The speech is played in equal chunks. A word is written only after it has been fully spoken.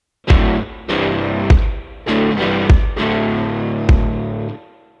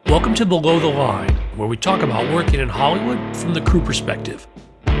Welcome to Below the Line, where we talk about working in Hollywood from the crew perspective.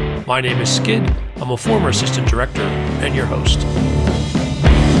 My name is Skid. I'm a former assistant director and your host.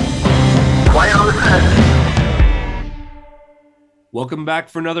 Quiet on the set. Welcome back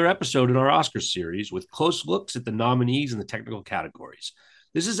for another episode in our Oscar series with close looks at the nominees in the technical categories.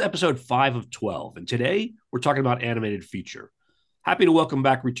 This is episode 5 of 12, and today we're talking about animated feature. Happy to welcome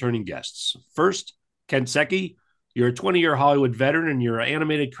back returning guests. First, Ken Seki. You're a 20-year Hollywood veteran, and your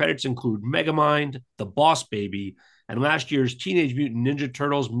animated credits include Megamind, The Boss Baby, and last year's Teenage Mutant Ninja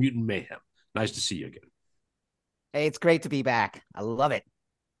Turtles Mutant Mayhem. Nice to see you again. Hey, it's great to be back. I love it.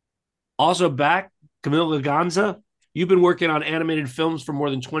 Also back, Camille Leganza. You've been working on animated films for more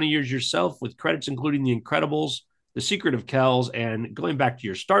than 20 years yourself, with credits including The Incredibles, The Secret of Kells, and going back to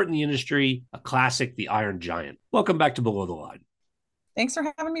your start in the industry, a classic, The Iron Giant. Welcome back to Below the Line. Thanks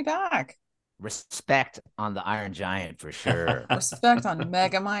for having me back. Respect on the Iron Giant for sure. Respect on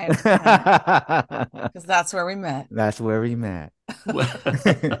Megamind, because that's where we met. That's where we met.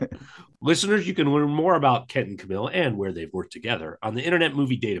 Listeners, you can learn more about Kent and Camille and where they've worked together on the Internet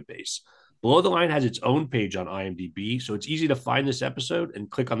Movie Database. Below the Line has its own page on IMDb, so it's easy to find this episode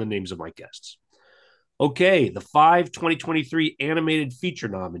and click on the names of my guests. Okay, the 5 2023 animated feature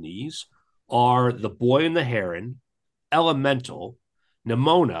nominees are The Boy and the Heron, Elemental,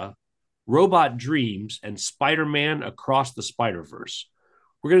 Nimona, Robot Dreams, and Spider-Man Across the Spider-Verse.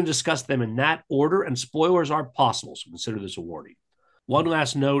 We're going to discuss them in that order, and spoilers are possible, so consider this a warning. One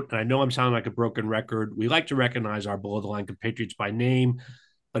last note, and I know I'm sounding like a broken record, we like to recognize our below-the-line compatriots by name,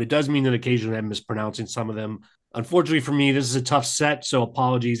 but it does mean that occasionally I'm mispronouncing some of them. Unfortunately for me, this is a tough set, so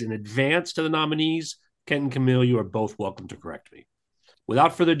apologies in advance to the nominees. Kent and Camille, you are both welcome to correct me.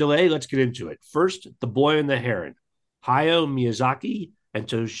 Without further delay, let's get into it. First, The Boy and the Heron, Hayao Miyazaki and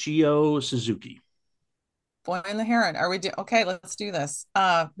Toshio Suzuki. Boy and the Heron. Okay, let's do this.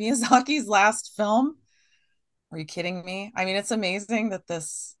 Miyazaki's last film. Are you kidding me? I mean, it's amazing that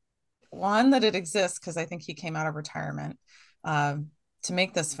that it exists, because I think he came out of retirement to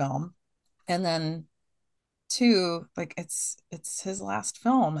make this film. And then two, like it's his last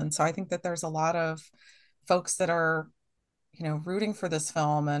film. And so I think that there's a lot of folks that are, rooting for this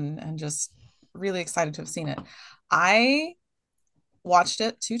film and just really excited to have seen it. I watched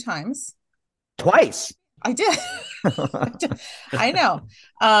it 2 times. Twice. I did. I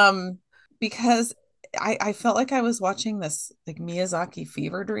know. Because I felt like I was watching this like Miyazaki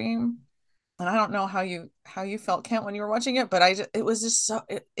fever dream. And I don't know how you felt, Kent, when you were watching it, but it was just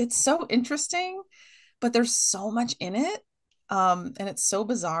it's so interesting, but there's so much in it. And it's so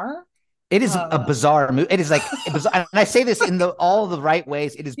bizarre. It is a bizarre movie. It is like bizarre. And I say this in all the right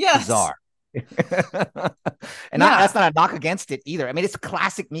ways. It is bizarre. And that's not a knock against it either. I mean, it's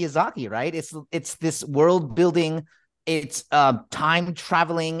classic Miyazaki, right? It's this world building, it's time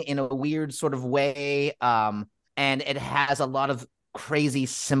traveling in a weird sort of way, and it has a lot of crazy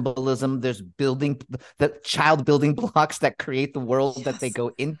symbolism. There's the child building blocks that create the world that they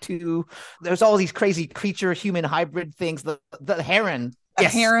go into. There's all these crazy creature human hybrid things. The heron.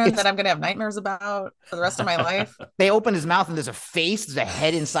 Heron that I'm going to have nightmares about for the rest of my life. They open his mouth and there's a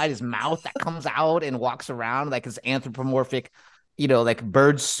head inside his mouth that comes out and walks around like this anthropomorphic, like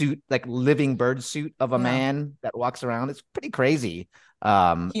bird suit, like living bird suit of a man that walks around. It's pretty crazy.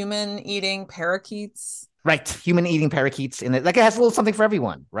 Human eating parakeets. Right. Human eating parakeets in it. Like it has a little something for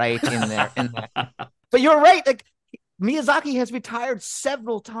everyone, right? In there. But you're right. Like Miyazaki has retired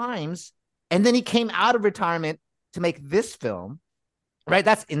several times, and then he came out of retirement to make this film. Right,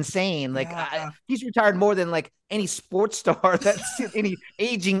 that's insane. Like he's retired more than like any sports star, any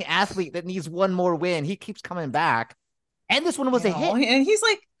aging athlete that needs one more win. He keeps coming back, and this one was a hit. And he's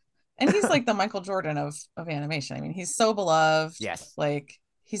like the Michael Jordan of animation. I mean, he's so beloved. Yes, like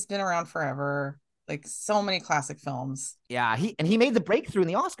he's been around forever. Like so many classic films. Yeah, he made the breakthrough in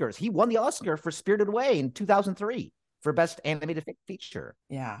the Oscars. He won the Oscar for Spirited Away in 2003 for Best Animated Feature.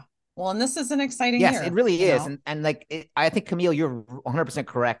 Yeah. Well, and this is an exciting year. Yes, it really is. And like, I think, Camille, you're 100%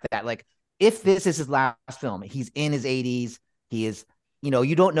 correct that like, if this is his last film, he's in his 80s. He is,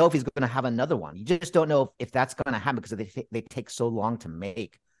 you don't know if he's going to have another one. You just don't know if that's going to happen because they take so long to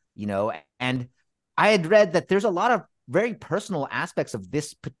make, And I had read that there's a lot of very personal aspects of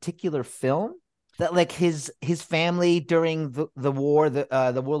this particular film that like his family during the war,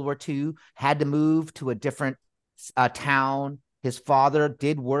 the World War II, had to move to a different town. His father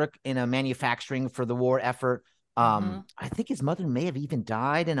did work in a manufacturing for the war effort. I think his mother may have even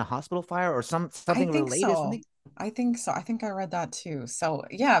died in a hospital fire or something related. So. I think so. I think I read that too. So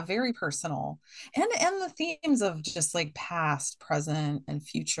yeah, very personal. And the themes of just like past, present, and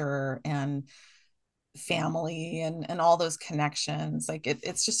future, and family and all those connections. Like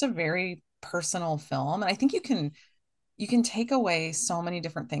it's just a very personal film. And I think you can take away so many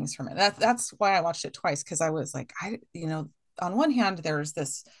different things from it. That's why I watched it twice, because I was like, on one hand, there's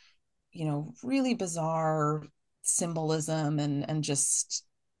this, really bizarre symbolism and just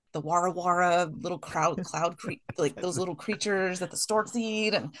the wara wara little like those little creatures that the storks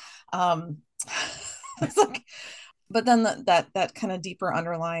eat, and it's like, but then that kind of deeper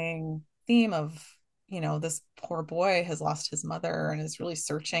underlying theme of, this poor boy has lost his mother and is really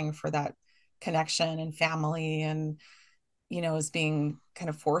searching for that connection and family, and is being kind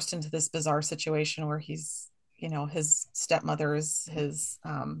of forced into this bizarre situation where he's, his stepmother is his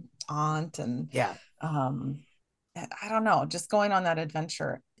aunt, and Yeah. I don't know, just going on that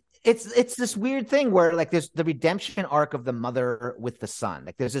adventure. It's this weird thing where like there's the redemption arc of the mother with the son.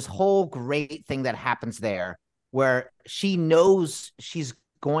 Like there's this whole great thing that happens there where she knows she's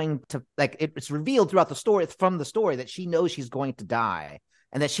going to, like, it's revealed throughout the story, from the story, that she knows she's going to die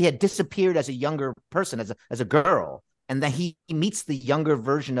and that she had disappeared as a younger person, as a girl, and that he meets the younger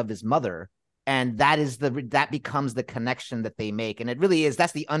version of his mother, and that becomes the connection that they make. And it really is,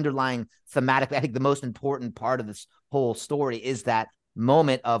 that's the underlying thematic, I think the most important part of this whole story is that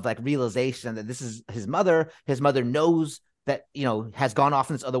moment of like realization that this is his mother. His mother knows that, has gone off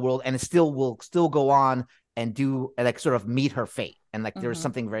in this other world and will still go on and do, like, sort of meet her fate. And like there's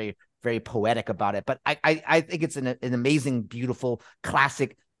something very, very poetic about it. But I think it's an amazing, beautiful,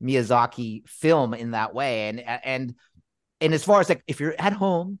 classic Miyazaki film in that way. And as far as like, if you're at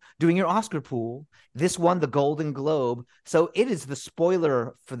home doing your Oscar pool, this won the Golden Globe. So it is the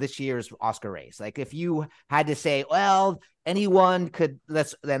spoiler for this year's Oscar race. Like if you had to say, well, anyone could,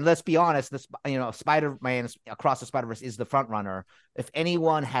 let's be honest, this, Spider-Man Across the Spider-Verse is the front runner. If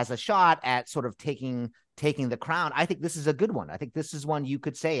anyone has a shot at sort of taking the crown, I think this is a good one. I think this is one you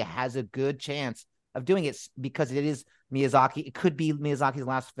could say has a good chance of doing it, because it is Miyazaki. It could be Miyazaki's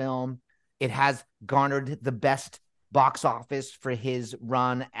last film. It has garnered the best box office for his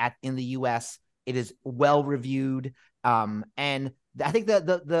run in the US. It is well reviewed. And I think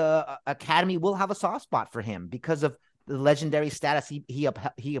the Academy will have a soft spot for him because of the legendary status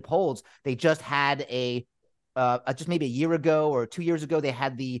he upholds. They just had just maybe a year ago or 2 years ago, they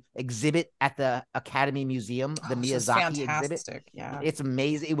had the exhibit at the Academy Museum, the Miyazaki exhibit. Yeah. It's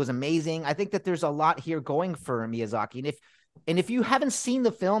amazing. It was amazing. I think that there's a lot here going for Miyazaki. And if you haven't seen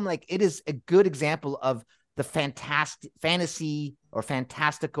the film, like, it is a good example of the fantasy or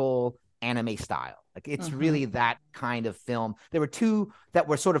fantastical anime style. Like it's really that kind of film. There were two that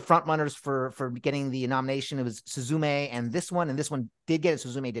were sort of front runners for getting the nomination. It was Suzume and this one did get it.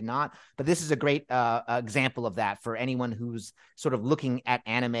 Suzume did not, but this is a great example of that for anyone who's sort of looking at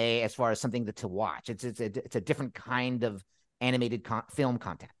anime as far as something to watch. It's a different kind of animated film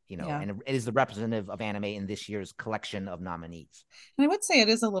content, and it is the representative of anime in this year's collection of nominees. And I would say it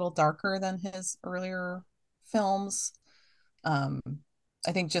is a little darker than his earlier films. I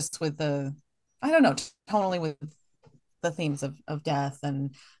think just with tonally with the themes of death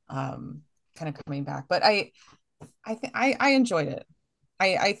and kind of coming back. But I enjoyed it.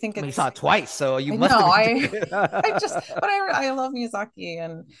 I think you saw it twice, so you must know. I love Miyazaki,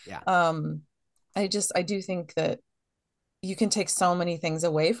 and I do think that you can take so many things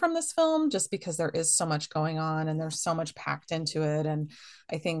away from this film just because there is so much going on and there's so much packed into it. And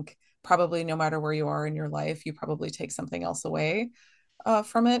I think probably no matter where you are in your life, you probably take something else away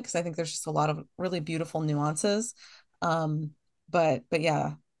from it, because I think there's just a lot of really beautiful nuances. But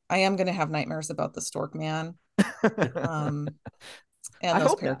yeah, I am going to have nightmares about the stork man and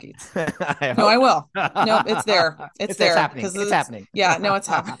those parakeets. I will. No, it's there. It's there. Happening. It's happening. Yeah, no, it's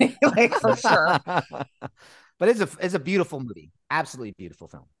happening. Like, for sure. But it's a beautiful movie. Absolutely beautiful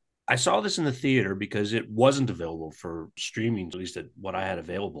film. I saw this in the theater because it wasn't available for streaming, at least at what I had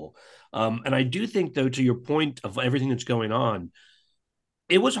available. And I do think, though, to your point of everything that's going on,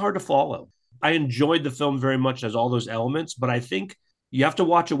 it was hard to follow. I enjoyed the film very much, as all those elements, but I think you have to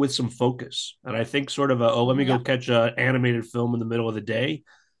watch it with some focus. And I think sort of let me go catch an animated film in the middle of the day,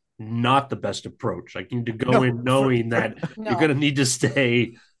 not the best approach. Like, you need to go in knowing that you're going to need to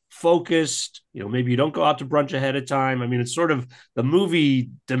stay focused. Maybe you don't go out to brunch ahead of time. I mean, it's sort of, the movie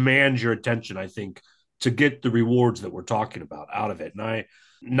demands your attention, I think, to get the rewards that we're talking about out of it. And I'm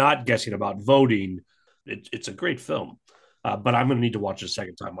not guessing about voting. It's a great film, but I'm going to need to watch it a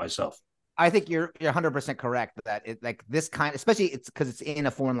second time myself. I think you're 100% correct that it, like, this kind, especially it's because it's in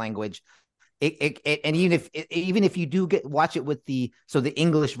a foreign language. And even if you do watch it with the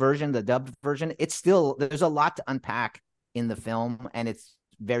English version, the dubbed version, it's still, there's a lot to unpack in the film, and it's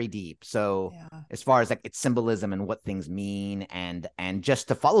very deep. So Yeah. as far as like its symbolism and what things mean, and just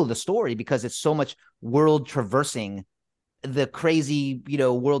to follow the story, because it's so much world traversing, the crazy,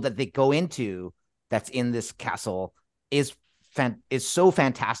 world that they go into that's in this castle is so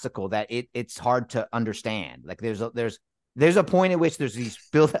fantastical that it's hard to understand. Like there's a point at which there's these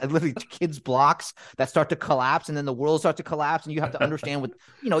literally kids blocks that start to collapse, and then the world starts to collapse, and you have to understand what,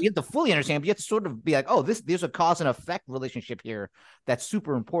 you have to fully understand, but you have to sort of be like, oh, there's a cause and effect relationship here that's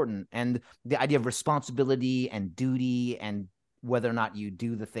super important. And the idea of responsibility and duty, and whether or not you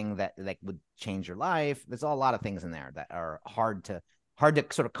do the thing that like would change your life. There's a lot of things in there that are hard to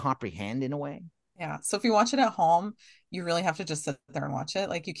sort of comprehend in a way. Yeah. So if you watch it at home, you really have to just sit there and watch it.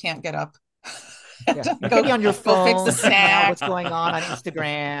 Like you can't get up. Yeah. You can be on your phone, go fix the snack. What's going on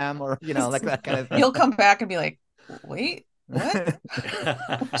Instagram, or like that kind of thing. You'll come back and be like, wait, what?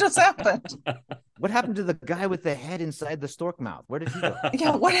 What just happened? What happened to the guy with the head inside the stork mouth? Where did he go?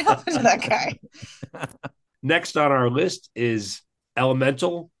 Yeah, what happened to that guy? Next on our list is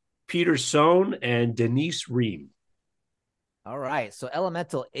Elemental, Peter Sohn, and Denise Ream. All right. So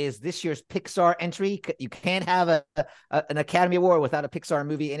Elemental is this year's Pixar entry. You can't have an Academy Award without a Pixar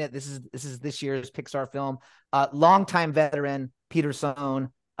movie in it. This is this year's Pixar film. Longtime veteran Peter Sohn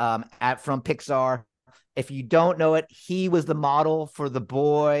from Pixar. If you don't know it, he was the model for the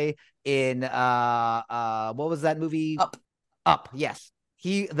boy in what was that movie? Up. Yes.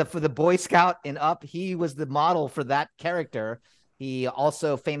 For the Boy Scout in Up, he was the model for that character. He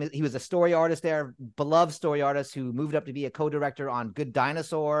also he was a story artist there, beloved story artist who moved up to be a co-director on Good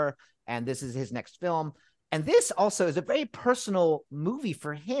Dinosaur, and this is his next film. And this also is a very personal movie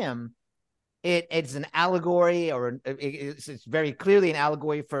for him. It's an allegory, or it's very clearly an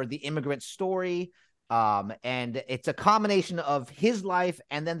allegory for the immigrant story. And it's a combination of his life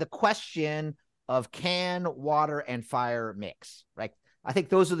and then the question of, can water and fire mix, right? I think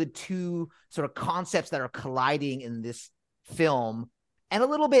those are the two sort of concepts that are colliding in this film, and a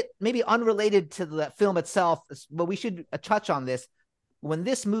little bit maybe unrelated to the film itself, but we should touch on this. When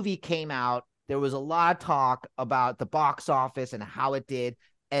this movie came out, there was a lot of talk about the box office and how it did.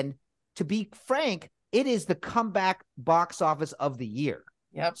 And to be frank, it is the comeback box office of the year.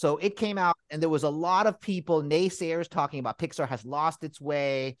 Yep. So it came out, and there was a lot of people, naysayers, talking about Pixar has lost its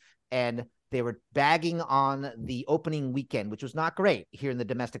way, and they were bagging on the opening weekend, which was not great here in the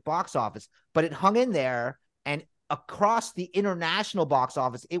domestic box office, but it hung in there. And across the international box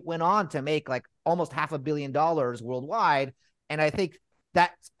office, it went on to make like almost $500 million worldwide. And I think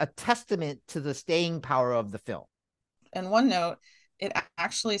that's a testament to the staying power of the film. And one note, it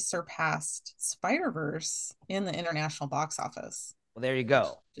actually surpassed Spider-Verse in the international box office. Well, there you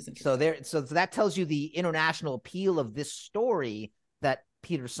go. So that tells you the international appeal of this story that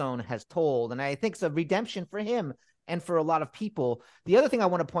Peter Sohn has told. And I think it's a redemption for him and for a lot of people. The other thing I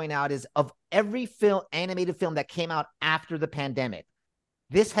want to point out is, of every animated film that came out after the pandemic,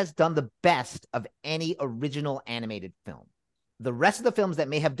 this has done the best of any original animated film. The rest of the films that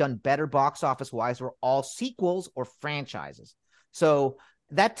may have done better box office wise were all sequels or franchises. So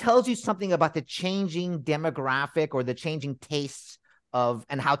that tells you something about the changing demographic or the changing tastes of,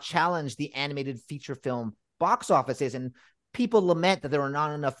 and how challenged the animated feature film box office is. And people lament that there are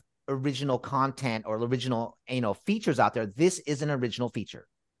not enough original content or original, features out there. This is an original feature.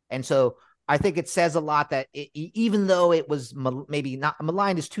 And so I think it says a lot that even though it was maybe not,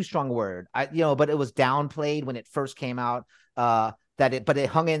 maligned is too strong a word, but it was downplayed when it first came out, but it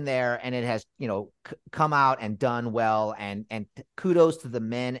hung in there, and it has, come out and done well. And kudos to the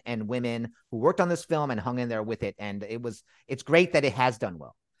men and women who worked on this film and hung in there with it. And it's great that it has done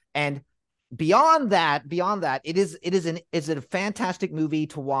well. And beyond that, it is a fantastic movie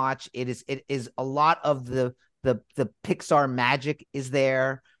to watch. It is a lot of the Pixar magic is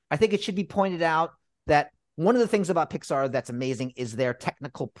there. I think it should be pointed out that one of the things about Pixar that's amazing is their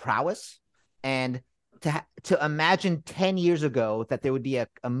technical prowess. And to imagine 10 years ago that there would be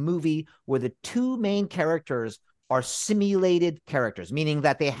a movie where the two main characters are simulated characters, meaning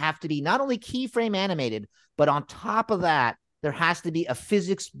that they have to be not only keyframe animated, but on top of that, there has to be a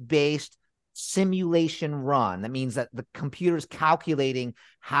physics-based simulation run. That means that the computer's calculating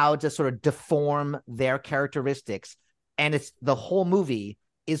how to sort of deform their characteristics. And the whole movie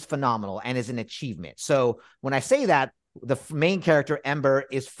is phenomenal and is an achievement. So when I say that, the main character, Ember,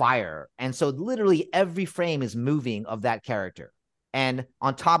 is fire. And so literally every frame is moving of that character. And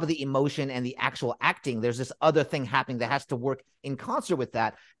on top of the emotion and the actual acting, there's this other thing happening that has to work in concert with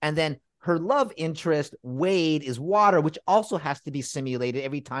that. And then her love interest, Wade, is water, which also has to be simulated.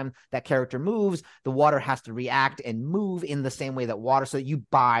 Every time that character moves, the water has to react and move in the same way that water. So you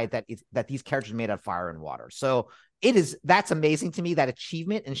buy that these characters are made out of fire and water. So that's amazing to me, that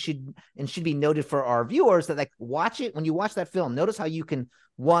achievement, and should be noted for our viewers that like watch it. When you watch that film, notice how you can,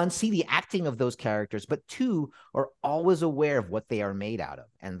 one, see the acting of those characters, but two, are always aware of what they are made out of.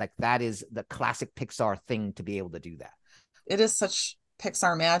 And like that is the classic Pixar thing, to be able to do that. It is such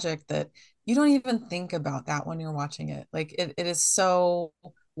Pixar magic that you don't even think about that when you're watching it. Like it is so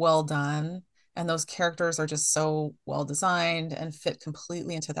well done. And those characters are just so well designed and fit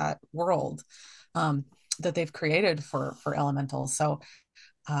completely into that world. That they've created for Elemental. So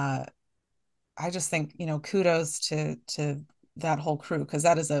I just think, kudos to that whole crew, because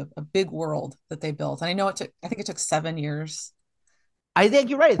that is a big world that they built. And I think it took 7 years. I think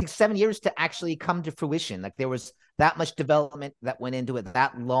you're right. I think 7 years to actually come to fruition. Like there was that much development that went into it,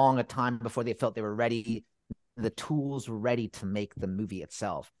 that long a time before they felt they were ready. The tools were ready to make the movie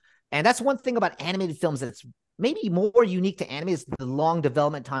itself. And that's one thing about animated films that's maybe more unique to anime, is the long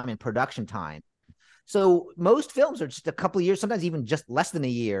development time and production time. So most films are just a couple of years, sometimes even just less than a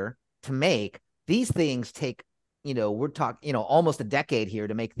year to make. These things take, we're talking, almost a decade here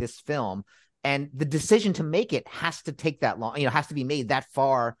to make this film. And the decision to make it has to take that long, has to be made that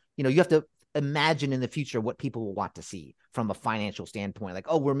far. You have to imagine in the future what people will want to see from a financial standpoint. Like,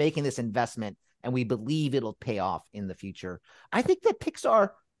 oh, we're making this investment and we believe it'll pay off in the future. I think that Pixar,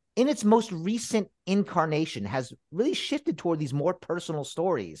 in its most recent incarnation, has really shifted toward these more personal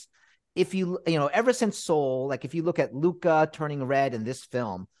stories. If ever since Soul, like if you look at Luca turning red in this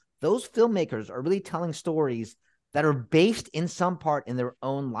film, those filmmakers are really telling stories that are based in some part in their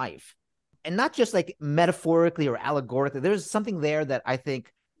own life, and not just like metaphorically or allegorically. There's something there that I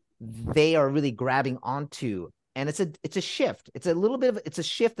think they are really grabbing onto. And it's a shift. It's a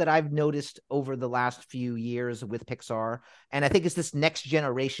shift that I've noticed over the last few years with Pixar. And I think it's this next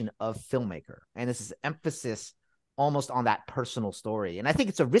generation of filmmaker. And this is emphasis almost on that personal story. And I think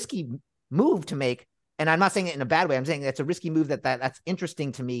it's a risky move to make. And I'm not saying it in a bad way. I'm saying that's a risky move that's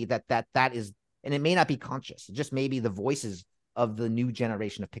interesting to me, that is, and it may not be conscious. It just may be the voices of the new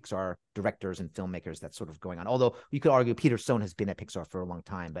generation of Pixar directors and filmmakers that's sort of going on. Although you could argue Peter Sohn has been at Pixar for a long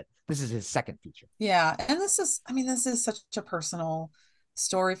time, but this is his second feature. Yeah. And this is such a personal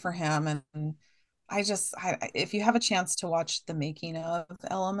story for him. And if you have a chance to watch the making of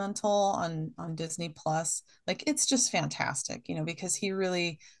Elemental on Disney Plus, like it's just fantastic, because he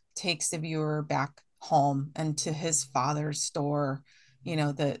really takes the viewer back home and to his father's store,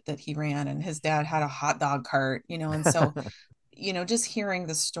 that he ran, and his dad had a hot dog cart, and so just hearing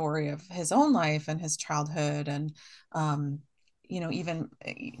the story of his own life and his childhood, and even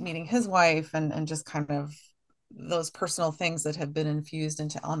meeting his wife, and just kind of those personal things that have been infused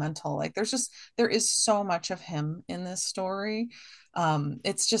into Elemental. Like there is so much of him in this story.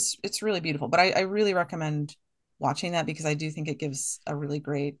 It's really beautiful, but I really recommend watching that, because I do think it gives a really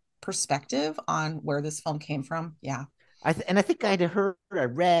great perspective on where this film came from. Yeah. I think I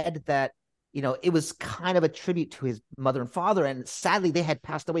read that, it was kind of a tribute to his mother and father. And sadly, they had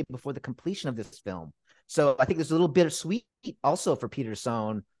passed away before the completion of this film. So I think there's a little bittersweet also for Peter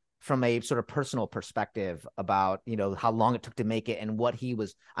Sohn from a sort of personal perspective about, how long it took to make it and what he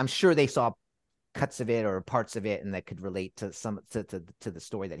was. I'm sure they saw cuts of it or parts of it and that could relate to to the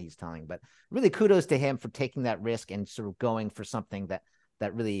story that he's telling. But really kudos to him for taking that risk and sort of going for something that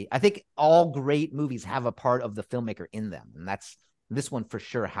really, I think all great movies have a part of the filmmaker in them. And this one for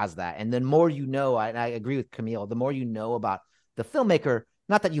sure has that. And the more I agree with Camille, the more you know about the filmmaker,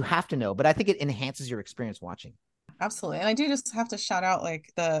 not that you have to know, but I think it enhances your experience watching. Absolutely. And I do just have to shout out,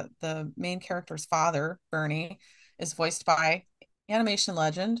 like, the main character's father, Bernie, is voiced by animation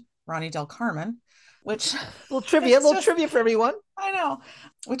legend Ronnie Del Carmen, which little trivia for everyone. I know,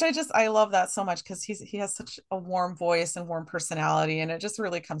 which I love that so much, because he has such a warm voice and warm personality, and it just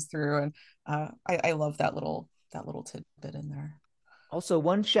really comes through. And I love that little tidbit in there. Also,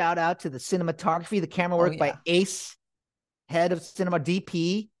 one shout out to the cinematography, the camera work by Ace, head of cinema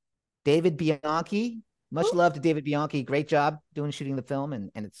DP, David Bianchi. Much love to David Bianchi. Great job shooting the film,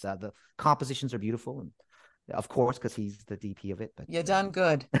 and it's the compositions are beautiful, and of course because he's the DP of it. But you done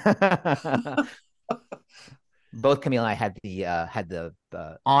good. Both Camille and I had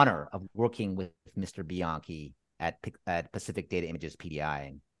the honor of working with Mr. Bianchi at Pacific Data Images PDI,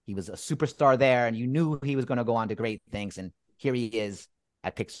 and he was a superstar there, and you knew he was going to go on to great things, and here he is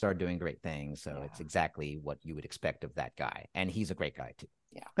at Pixar doing great things. So It's exactly what you would expect of that guy, and he's a great guy too.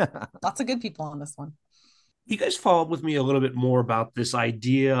 Yeah, lots of good people on this one. You guys followed with me a little bit more about this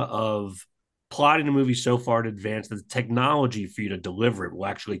idea of plotting a movie so far in advance that the technology for you to deliver it will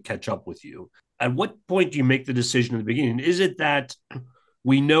actually catch up with you. At what point do you make the decision in the beginning? Is it that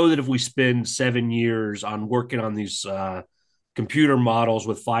we know that if we spend 7 years on working on these computer models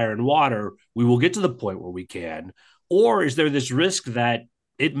with fire and water, we will get to the point where we can? Or is there this risk that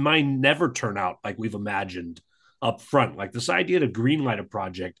it might never turn out like we've imagined up front? Like this idea to greenlight a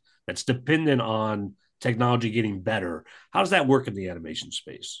project that's dependent on technology getting better. How does that work in the animation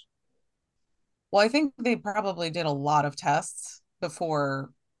space? Well, I think they probably did a lot of tests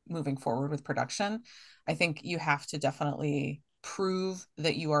before moving forward with production. I think you have to definitely prove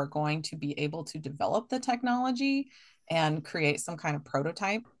that you are going to be able to develop the technology and create some kind of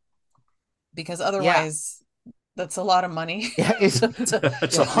prototype, because Yeah. otherwise that's a lot of money Yeah, it's That's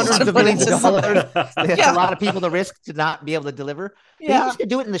a hundreds lot. of millions of dollars. It's a Yeah. lot of people to risk to not be able to deliver. They Yeah. used to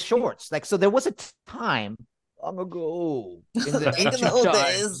do it in the shorts. Like, so there was a time long ago in the Back in the ancient old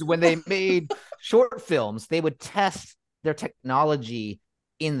times days. when they made short films, they would test their technology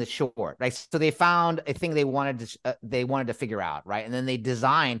in the short, right? So they found a thing they wanted to figure out, right? And then they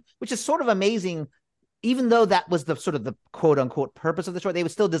designed, which is sort of amazing. Even though that was the sort of the quote unquote purpose of the short, they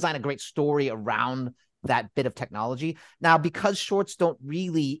would still design a great story around that bit of technology. Now, because shorts don't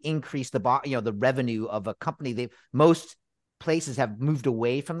really increase the revenue of a company, most places have moved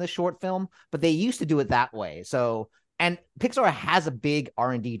away from the short film, but they used to do it that way. So, and Pixar has a big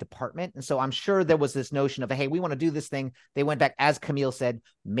R&D department, and so I'm sure there was this notion of, hey, we want to do this thing. They went back, as Camille said,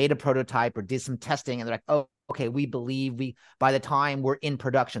 made a prototype or did some testing, and they're like, oh, okay, we believe by the time we're in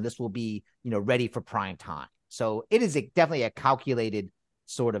production, this will be ready for prime time. So it is definitely a calculated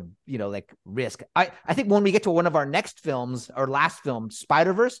sort of like risk. I think when we get to one of our next films, our last film,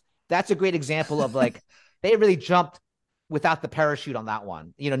 Spider-Verse, that's a great example of like they really jumped without the parachute on that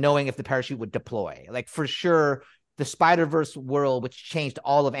one, knowing if the parachute would deploy. Like for sure, the Spider-Verse world, which changed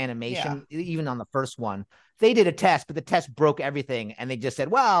all of animation, even on the first one, they did a test, but the test broke everything, and they just said,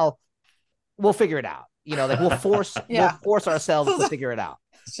 well, we'll figure it out. Like we'll force ourselves to figure it out.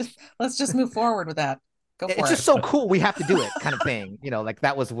 Let's just move forward with that. Go for It's it. just so cool. We have to do it, kind of thing. Like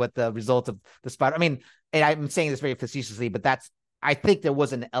that was what the result of the Spider. I mean, and I'm saying this very facetiously, but I think there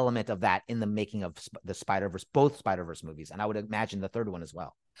was an element of that in the making of the Spider-Verse, both Spider-Verse movies, and I would imagine the third one as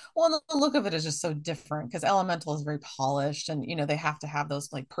well. Well, the look of it is just so different because Elemental is very polished, and they have to have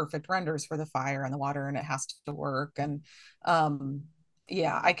those like perfect renders for the fire and the water, and it has to work. And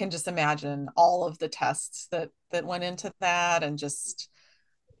yeah, I can just imagine all of the tests that went into that, and just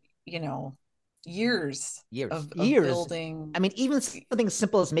you know years Years. of building. I mean, even something as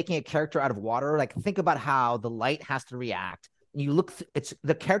simple as making a character out of water. Like think about how the light has to react. And you look,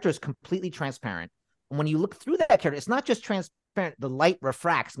 the character is completely transparent. And when you look through that character, it's not just transparent. The light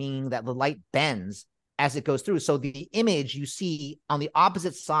refracts, meaning that the light bends as it goes through. So the image you see on the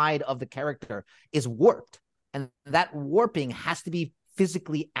opposite side of the character is warped. And that warping has to be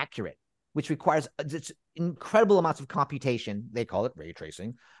physically accurate, which requires incredible amounts of computation. They call it ray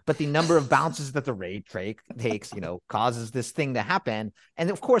tracing, but the number of bounces that the ray takes, causes this thing to happen. And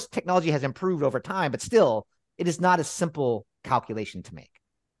of course, technology has improved over time, but still, it is not a simple calculation to make.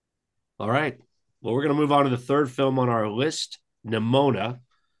 All right. Well, we're going to move on to the third film on our list, Nimona.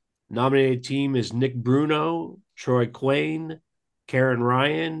 Nominated team is Nick Bruno, Troy Quane, Karen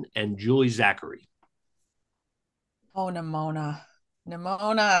Ryan, and Julie Zachary. Oh, Nimona.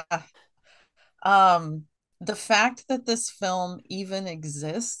 The fact that this film even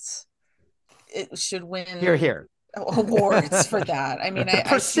exists, it should win Here. awards for that. I mean, the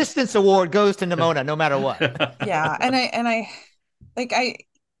persistence award goes to Nimona no matter what. Yeah, and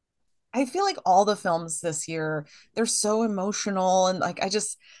I feel like all the films this year, they're so emotional, and like I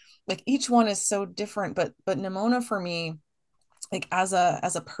just like each one is so different, but Nimona for me, like as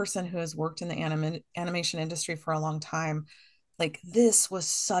a person who has worked in the animation industry for a long time, like this was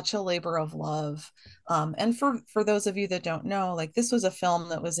such a labor of love. And for those of you that don't know, like this was a film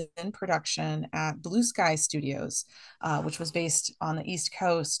that was in production at Blue Sky Studios, which was based on the East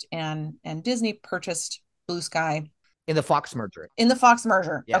Coast, and Disney purchased Blue Sky in the Fox merger.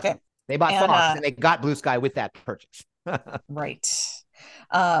 Yes. Okay. They bought Fox and they got Blue Sky with that purchase. Right.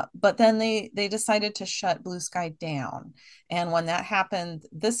 But then they decided to shut Blue Sky down. And when that happened,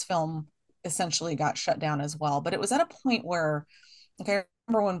 this film essentially got shut down as well. But it was at a point where, okay, I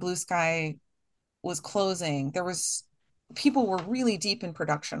remember when Blue Sky was closing, people were really deep in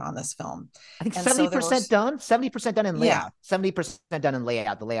production on this film. I think 70% done, 70% done in layout, 70% done in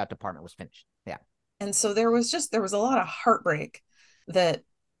layout. The layout department was finished. Yeah. And so there was a lot of heartbreak that,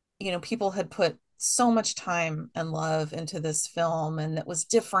 people had put so much time and love into this film, and it was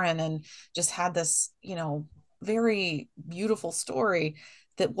different and just had this, very beautiful story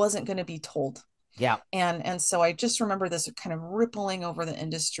that wasn't going to be told. Yeah. And so I just remember this kind of rippling over the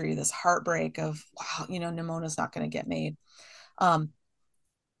industry, this heartbreak of, wow, Nimona's not going to get made.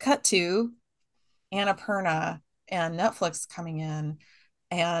 Cut to Annapurna and Netflix coming in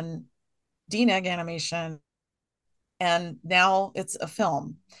and DNEG animation, and now it's a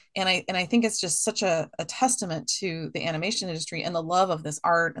film. And I think it's just such a testament to the animation industry and the love of this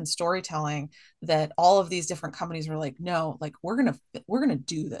art and storytelling, that all of these different companies were like, no, like we're gonna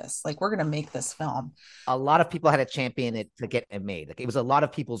do this, like we're gonna make this film. A lot of people had to champion it to get it made. Like it was a lot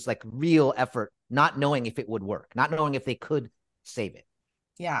of people's like real effort, not knowing if it would work, not knowing if they could save it.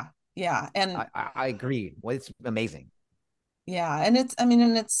 Yeah. And I agree. Well, it's amazing. Yeah, and it's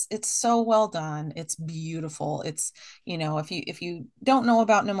so well done. It's beautiful. It's, if you don't know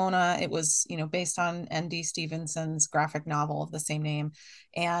about Nimona, it was, based on N.D. Stevenson's graphic novel of the same name.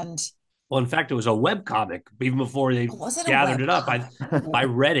 And well, in fact, it was a web comic even before they gathered it up. I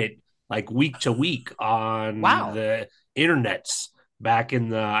read it like week to week on the internets back in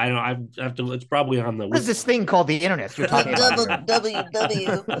the, I have to, it's probably on the, what is this thing called the internet you're talking about?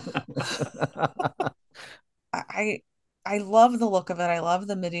 www. I love the look of it. I love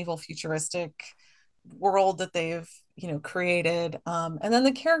the medieval futuristic world that they've, created. And then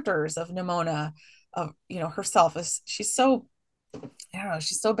the characters of Nimona, of, herself, she's so,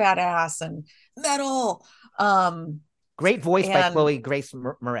 she's so badass and metal. Great voice by Chloe Grace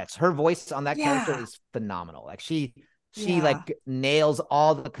Moretz. Her voice on that character is phenomenal. Like she like nails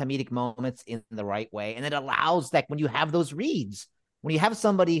all the comedic moments in the right way. And it allows that when you have those reads, when you have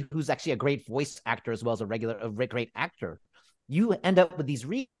somebody who's actually a great voice actor as well as a great actor, you end up with these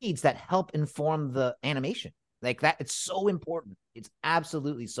reads that help inform the animation. Like that, it's so important. It's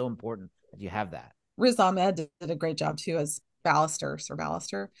absolutely so important that you have that. Riz Ahmed did a great job too as Sir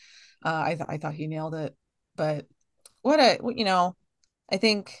Ballister. I thought he nailed it. But I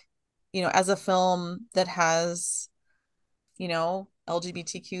think, as a film that has,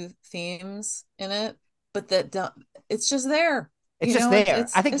 LGBTQ themes in it, but that it's just there. It's just there.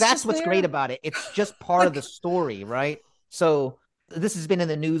 I think that's what's great about it. It's just part of the story, right? So this has been in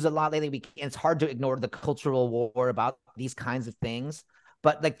the news a lot lately. It's hard to ignore the cultural war about these kinds of things.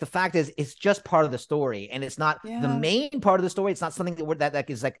 But like the fact is, it's just part of the story, and it's not the main part of the story. It's not something that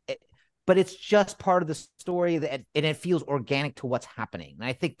is like, but it's just part of the story and it feels organic to what's happening. And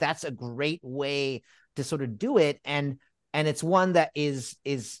I think that's a great way to sort of do it. And it's one that is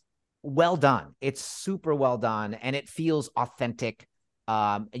well done. It's super well done, and it feels authentic.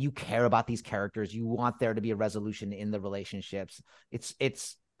 You care about these characters. You want there to be a resolution in the relationships.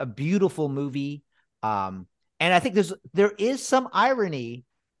 It's a beautiful movie. And I think there is some irony,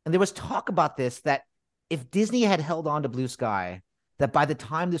 and there was talk about this, that if Disney had held on to Blue Sky, that by the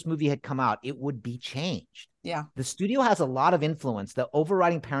time this movie had come out, it would be changed. Yeah. The studio has a lot of influence. The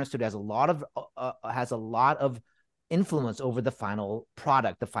overriding parent studio has a lot of influence over the final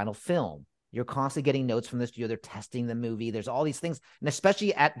product, the final film. You're constantly getting notes from the studio. They're testing the movie. There's all these things. And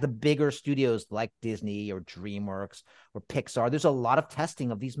especially at the bigger studios like Disney or DreamWorks or Pixar, there's a lot of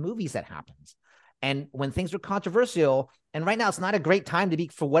testing of these movies that happens. And when things are controversial, and right now it's not a great time to be,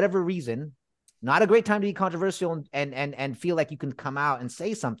 for whatever reason, not a great time to be controversial and feel like you can come out and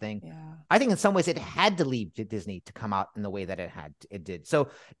say something. Yeah. I think in some ways it had to leave Disney to come out in the way that it did. So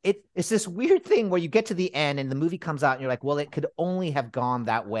it's this weird thing where you get to the end and the movie comes out and you're like, well, it could only have gone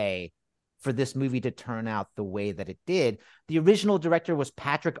that way for this movie to turn out the way that it did. The original director was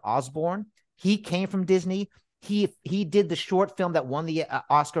Patrick Osborne. He came from Disney. He did the short film that won the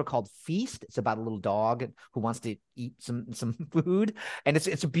Oscar called Feast. It's about a little dog who wants to eat some food, and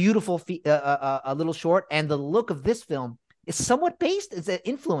it's a beautiful a little short. And the look of this film is somewhat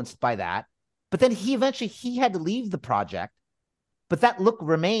influenced by that. But then he had to leave the project, but that look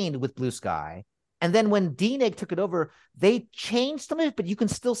remained with Blue Sky. And then when DNEG took it over, they changed some of it, but you can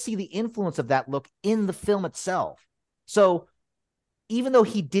still see the influence of that look in the film itself. So even though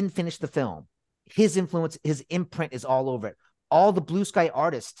he didn't finish the film, his influence, his imprint is all over it. All the Blue Sky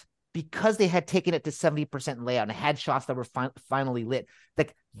artists, because they had taken it to 70% layout and had shots that were finally lit,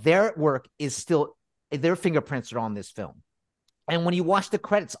 like their work is still, their fingerprints are on this film. And when you watch the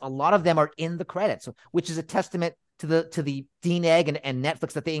credits, a lot of them are in the credits, which is a testament to the DNEG and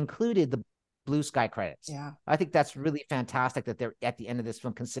Netflix that they included the Blue Sky credits. Yeah. I think that's really fantastic that they're at the end of this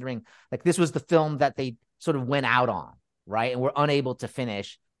film, considering like this was the film that they sort of went out on, right? And were unable to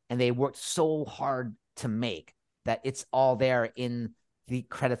finish, and they worked so hard to make that it's all there in the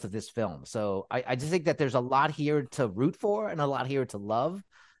credits of this film. So I just think that there's a lot here to root for and a lot here to love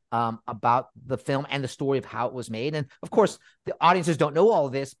about the film and the story of how it was made. And of course, the audiences don't know all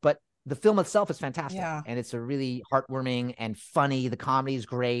of this, but the film itself is fantastic. Yeah. And it's a really heartwarming and funny. The comedy is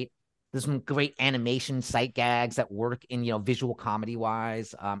great. There's some great animation sight gags that work in, visual comedy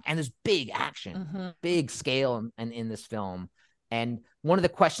wise. And there's big action, big scale in this film. And one of the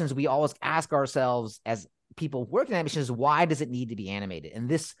questions we always ask ourselves as people working in animation is, why does it need to be animated? And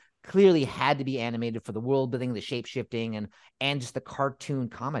this clearly had to be animated for the world building, the shape shifting, and just the cartoon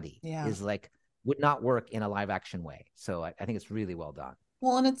comedy is like, would not work in a live action way. So I think it's really well done.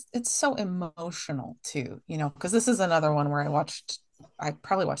 Well, and it's so emotional too, because this is another one where I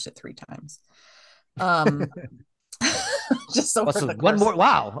probably watched it 3 times. Just so one more.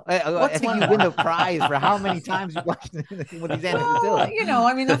 Wow. I think you win the prize for how many times you watched with these animated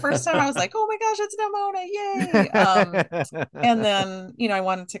films. The first time I was like, oh my gosh, it's Nimona, yay. And then, I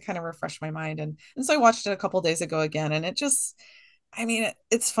wanted to kind of refresh my mind. And so I watched it a couple days ago again. And it just,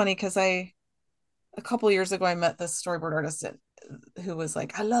 it's funny because a couple years ago, I met this storyboard artist who was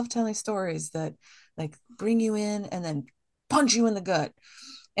like, I love telling stories that like bring you in and then punch you in the gut.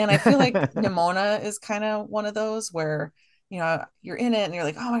 And I feel like Nimona is kind of one of those where, you're in it and you're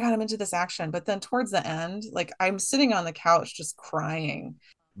like, oh my God, I'm into this action. But then towards the end, like I'm sitting on the couch just crying.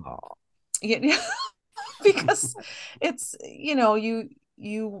 Yeah, because it's, you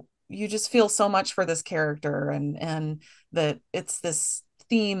just feel so much for this character and that it's this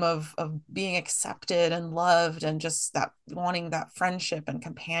theme of being accepted and loved and just that wanting that friendship and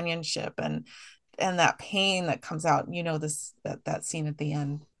companionship and that pain that comes out, that scene at the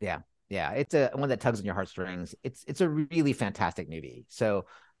end. Yeah. It's one that tugs on your heartstrings. It's a really fantastic movie. So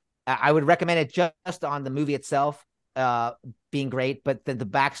I would recommend it just on the movie itself being great, but the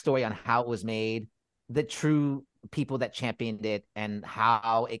backstory on how it was made, the true people that championed it and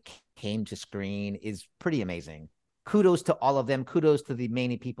how it came to screen is pretty amazing. Kudos to all of them. Kudos to the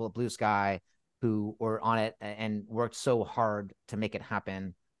many people at Blue Sky who were on it and worked so hard to make it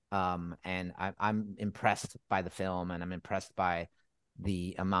happen. And I'm impressed by the film, and I'm impressed by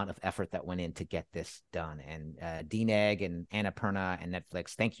the amount of effort that went in to get this done. And D-Neg and Annapurna and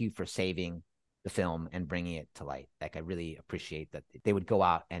Netflix, thank you for saving the film and bringing it to light. Like, I really appreciate that they would go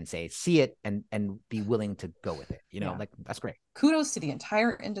out and say, see it and be willing to go with it. Like, that's great. Kudos to the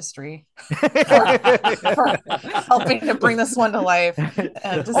entire industry for helping to bring this one to life.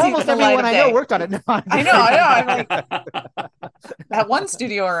 Almost everyone I know worked on it. No, I know. I'm like at one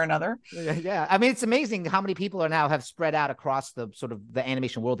studio or another. Yeah. I mean, it's amazing how many people have spread out across the sort of the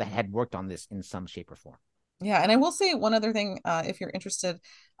animation world that had worked on this in some shape or form. Yeah. And I will say one other thing, if you're interested,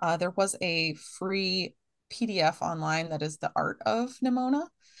 there was a free PDF online that is the art of Nimona,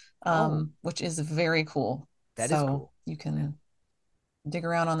 which is very cool. That is cool. You can dig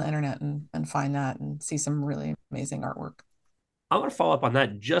around on the internet and find that and see some really amazing artwork. I want to follow up on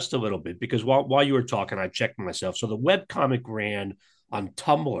that just a little bit, because while you were talking, I checked myself. So the webcomic ran on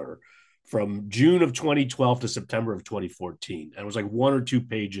Tumblr from June of 2012 to September of 2014. And it was like 1 or 2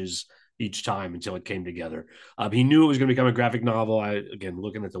 pages each time until it came together. He knew it was going to become a graphic novel. Again,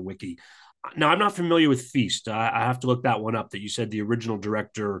 looking at the wiki. Now, I'm not familiar with Feast. I have to look that one up, that you said the original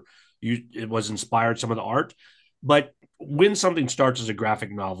director, it was inspired some of the art. But when something starts as a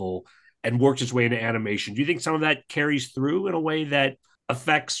graphic novel and works its way into animation, do you think some of that carries through in a way that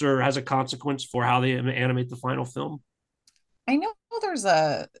affects or has a consequence for how they animate the final film? I know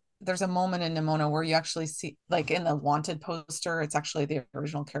there's a moment in Nimona where you actually see, like in the Wanted poster, it's actually the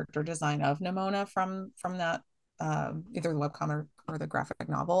original character design of Nimona from that either the webcomic or the graphic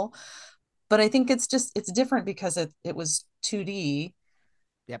novel. But I think it's different because it was 2D.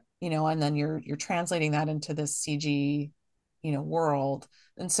 Yep. And then you're translating that into this CG, world.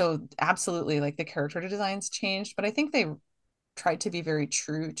 And so absolutely, like, the character designs changed, but I think they tried to be very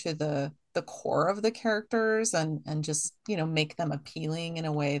true to the core of the characters and just, make them appealing in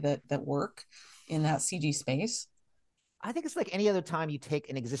a way that work in that CG space. I think it's like any other time you take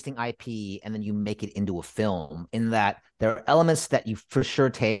an existing IP and then you make it into a film, in that there are elements that you for sure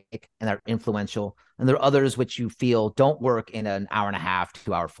take and are influential, and there are others which you feel don't work in an hour and a half,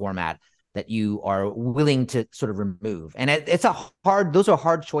 2-hour format that you are willing to sort of remove. And those are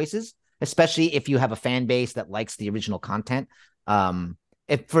hard choices, especially if you have a fan base that likes the original content.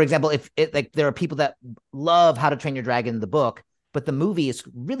 If, for example, there are people that love How to Train Your Dragon, the book, but the movie is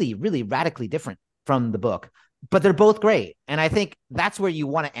really, really radically different from the book. But they're both great. And I think that's where you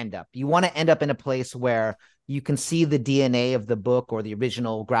want to end up. You want to end up in a place where you can see the DNA of the book or the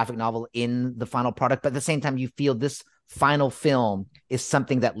original graphic novel in the final product, but at the same time, you feel this final film is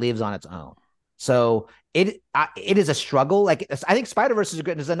something that lives on its own. So it is a struggle. Like, I think Spider-Verse is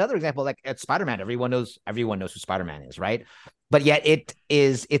great. There's another example, like at Spider-Man. Everyone knows who Spider-Man is, right? But yet it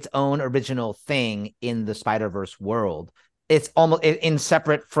is its own original thing in the Spider-Verse world. it's almost in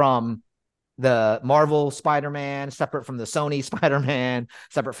separate from the Marvel Spider-Man, separate from the Sony Spider-Man,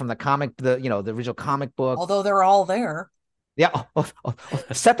 separate from the comic, the original comic book. Although they're all there. Yeah,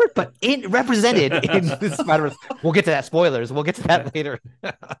 separate but represented in the Spider-Verse. We'll get to that. Spoilers. We'll get to that later.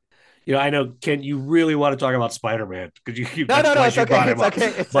 I know, Ken, you really want to talk about Spider-Man because no, it's okay. It's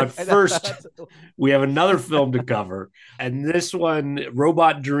okay. But first, we have another film to cover, and this one,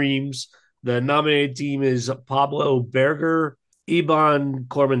 Robot Dreams. The nominated team is Pablo Berger, Iban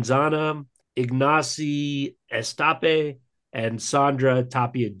Cormanzana, Ignacy Estape, and Sandra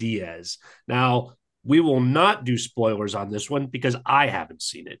Tapia Diaz. Now, we will not do spoilers on this one because I haven't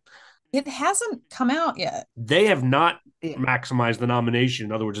seen it. It hasn't come out yet. They have not maximized the nomination.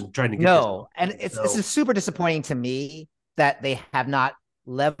 In other words, in trying to get and it's super disappointing to me that they have not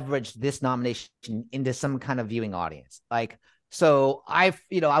leveraged this nomination into some kind of viewing audience. So I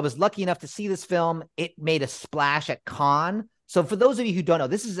was lucky enough to see this film. It made a splash at Cannes. So for those of you who don't know,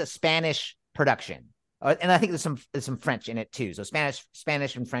 this is a Spanish production, and I think there's some French in it too. So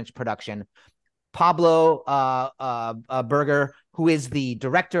Spanish and French production. Pablo Berger, who is the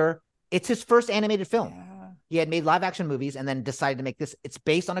director, it's his first animated film. Yeah. He had made live action movies and then decided to make this. It's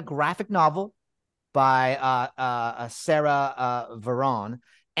based on a graphic novel by Sarah Veron,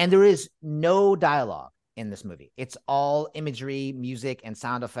 and there is no dialogue in this movie. It's all imagery, music, and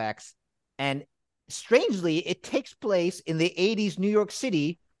sound effects. And strangely, it takes place in the 80s New York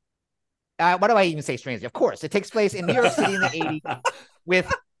City. Why do I even say strangely? Of course, it takes place in New York City in the 80s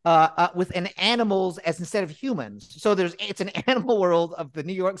with an animals as instead of humans. So it's an animal world of the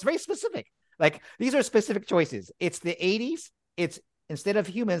New York. It's very specific. These are specific choices. It's the 80s. It's instead of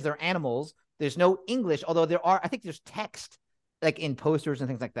humans, they're animals. There's no English, although I think there's text in posters and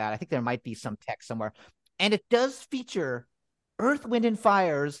things like that. I think there might be some text somewhere. And it does feature Earth, Wind, and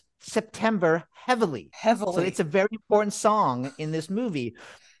Fire's September heavily. So it's a very important song in this movie.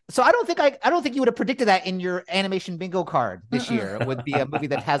 So I don't think you would have predicted that in your animation bingo card this year. It would be a movie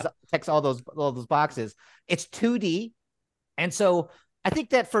that checks all those boxes. It's 2D. And so I think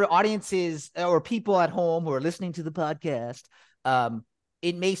that for audiences or people at home who are listening to the podcast,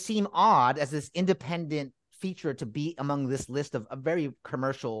 it may seem odd as this independent feature to be among this list of very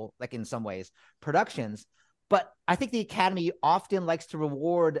commercial, in some ways, productions. But I think the Academy often likes to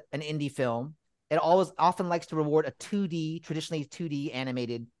reward an indie film. It often likes to reward a traditionally 2D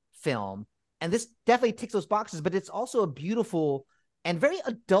animated film. And this definitely ticks those boxes, but it's also a beautiful and very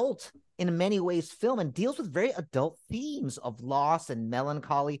adult in many ways film, and deals with very adult themes of loss and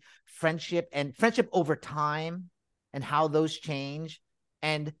melancholy, friendship over time and how those change.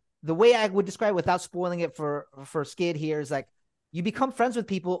 And the way I would describe it without spoiling it for Skid here is you become friends with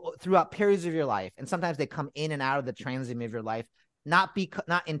people throughout periods of your life. And sometimes they come in and out of the transium of your life, not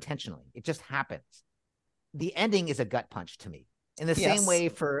intentionally. It just happens. The ending is a gut punch to me. In the same way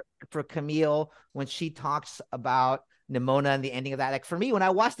for Camille, when she talks about Nimona and the ending of that, for me, when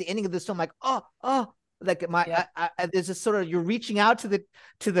I watched the ending of this film, there's this sort of, you're reaching out to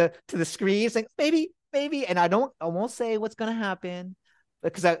the screen saying, maybe, and I won't say what's going to happen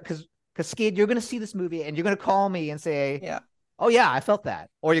because Skid, you're going to see this movie and you're going to call me and say, oh yeah, I felt that.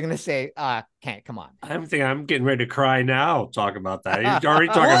 Or you're going to say, can't, come on. I'm getting ready to cry now. Talk about that. You're already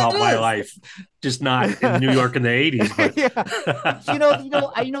talking about my life, just not in New York in the 80s.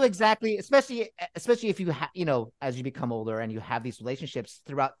 But you know exactly, especially if you as you become older and you have these relationships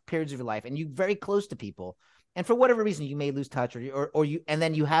throughout periods of your life and you're very close to people. And for whatever reason, you may lose touch and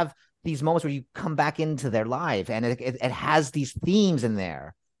then you have these moments where you come back into their life and it has these themes in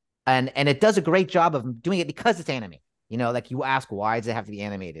there. And it does a great job of doing it because it's anime. You ask, why does it have to be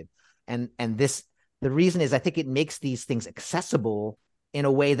animated? And the reason is I think it makes these things accessible in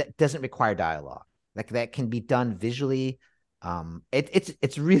a way that doesn't require dialogue, that can be done visually.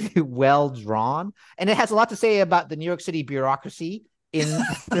 It's really well drawn, and it has a lot to say about the New York City bureaucracy in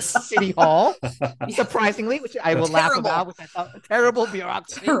the city hall, surprisingly, which I will laugh about, which I thought terrible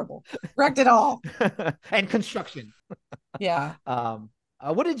bureaucracy. Terrible. Wrecked it all. And construction. Yeah.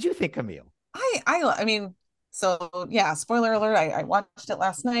 What did you think, Camille? I mean, so yeah, spoiler alert, I watched it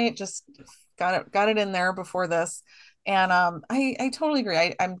last night, just got it in there before this. And I totally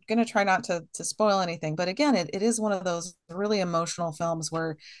agree. I'm gonna try not to spoil anything, but again, it is one of those really emotional films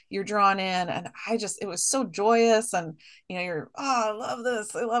where you're drawn in, and it was so joyous, and I love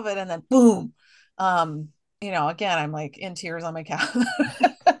this, I love it, and then boom, again, I'm in tears on my couch.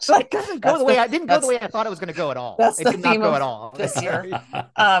 It doesn't go the way I thought it was going to go at all. That's it the did theme not go at all this year.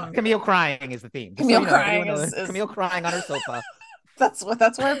 Camille crying is the theme. Camille crying is Camille crying on her sofa. That's where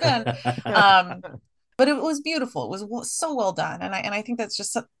I've been. But it was beautiful. It was so well done, and I think that's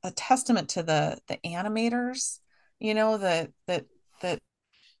just a testament to the animators that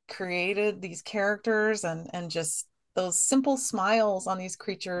created these characters, and just those simple smiles on these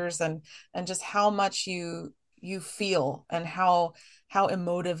creatures, and just how much you feel, and how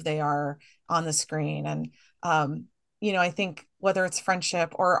emotive they are on the screen. And I think whether it's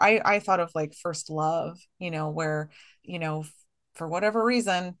friendship, or I thought of like first love, where, for whatever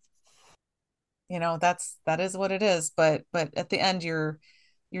reason, that is what it is. But at the end, you're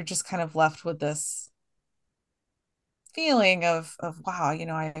just kind of left with this feeling of wow,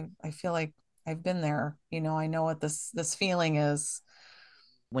 I feel like I've been there. I know what this feeling is.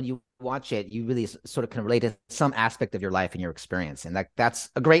 When you watch it, you really sort of can relate to some aspect of your life and your experience. And that's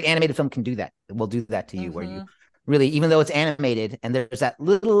a great animated film can do that. It will do that to you, where you really, even though it's animated and there's that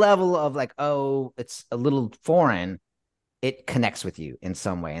little level of like, oh, it's a little foreign, it connects with you in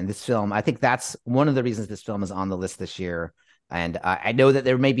some way. And this film, I think that's one of the reasons this film is on the list this year. And I know that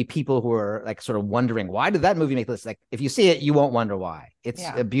there may be people who are like sort of wondering, why did that movie make this? Like, if you see it, you won't wonder why. It's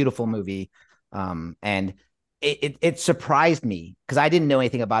a beautiful movie. And it surprised me because I didn't know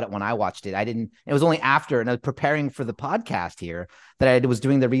anything about it when I watched it. It was only after, and I was preparing for the podcast here, that I was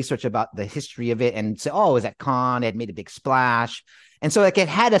doing the research about the history of it and say, oh, it was at Cannes. It had made a big splash. And so like it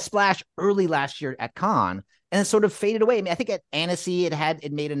had a splash early last year at Cannes, and it sort of faded away. I mean, I think at Annecy,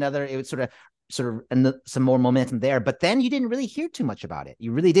 it made another, it was sort of some more momentum there, but then you didn't really hear too much about it.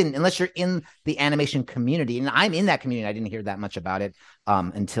 You really didn't, unless you're in the animation community. And I'm in that community. I didn't hear that much about it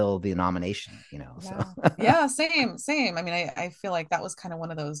until the nomination, Yeah. So Yeah, same. I mean, I feel like that was kind of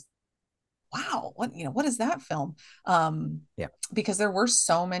one of those, wow, what is that film? Yeah. Because there were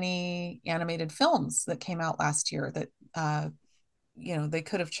so many animated films that came out last year that they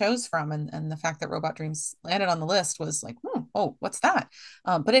could have chose from, and the fact that Robot Dreams landed on the list was like, oh, what's that?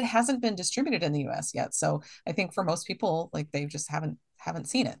 But it hasn't been distributed in the US yet, so I think for most people, like, they just haven't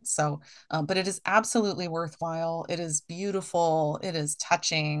seen it. So but it is absolutely worthwhile. It is beautiful, it is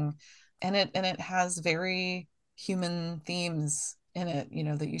touching, and it has very human themes in it,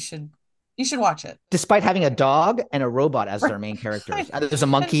 that you should watch it. Despite having a dog and a robot as their main characters. There's a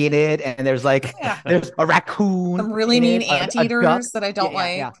monkey in it, and there's like there's a raccoon. Some really mean anteaters that I don't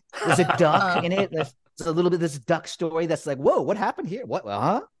like. Yeah. There's a duck in it. There's a little bit of this duck story that's like, whoa, what happened here? What?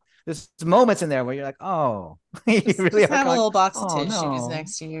 Huh? There's moments in there where you're like, oh, you really just have a little box of tissues no.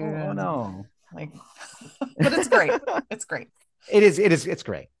 next to you. Oh no. Like, but it's great. It's great. It is. It's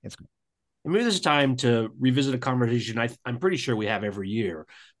great. It's great. And maybe this is time to revisit a conversation I'm pretty sure we have every year.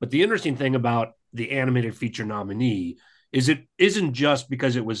 But the interesting thing about the animated feature nominee is it isn't just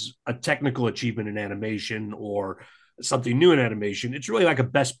because it was a technical achievement in animation or something new in animation. It's really like a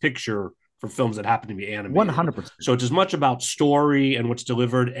best picture for films that happen to be animated. 100%. So it's as much about story and what's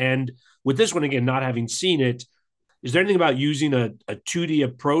delivered. And with this one, again, not having seen it, is there anything about using a 2D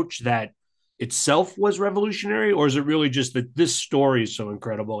approach that itself was revolutionary, or is it really just that this story is so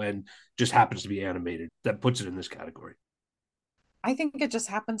incredible and just happens to be animated that puts it in this category? I think it just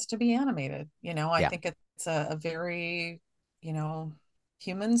happens to be animated. I think it's a very,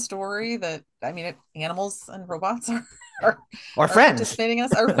 human story that, I mean, animals and robots are friends, participating in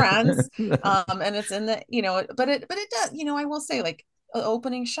us, are friends. And it's in the, but it does, I will say, like,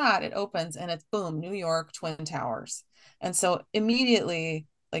 opening shot, it opens and it's boom, New York, Twin Towers. And so immediately,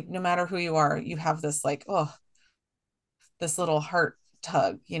 like, no matter who you are, you have this like, oh, this little heart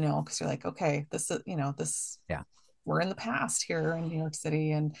tug, because you're like, okay, this is, this, we're in the past here in New York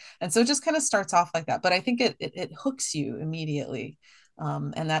City. And so it just kind of starts off like that. But I think it hooks you immediately.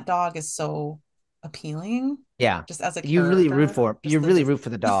 And that dog is so appealing. Yeah. Just as a character. You really root for root for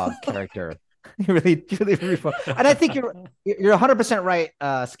the dog character. You really root for. And I think you're 100%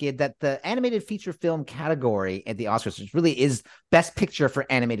 right, Skid, that the animated feature film category at the Oscars, which really is best picture for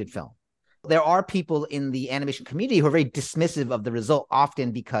animated film. There are people in the animation community who are very dismissive of the result,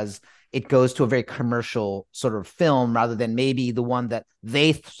 often because it goes to a very commercial sort of film rather than maybe the one that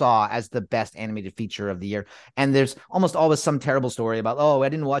they saw as the best animated feature of the year. And there's almost always some terrible story about, oh, I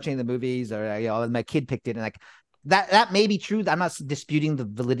didn't watch any of the movies, or my kid picked it. And like that may be true. I'm not disputing the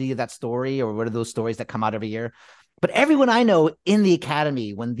validity of that story or what are those stories that come out every year. But everyone I know in the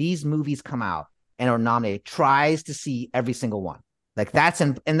Academy, when these movies come out and are nominated, tries to see every single one. Like that's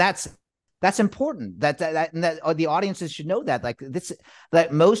important that the audiences should know that, like, this,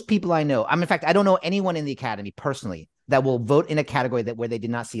 that most people I know, in fact, I don't know anyone in the Academy personally that will vote in a category where they did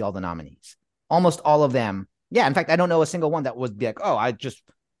not see all the nominees. Almost all of them. Yeah. In fact, I don't know a single one that would be like, oh,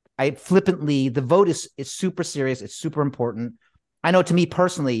 I flippantly, the vote is super serious. It's super important. I know, to me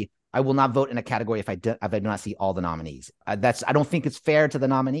personally, I will not vote in a category if I do not see all the nominees. I don't think it's fair to the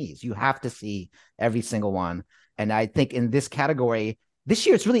nominees. You have to see every single one. And I think in this category this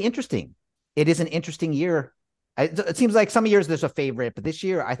year, it's really interesting. It is an interesting year. It seems like some years there's a favorite, but this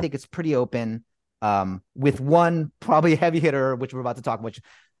year I think it's pretty open. With one probably heavy hitter, which we're about to talk about, which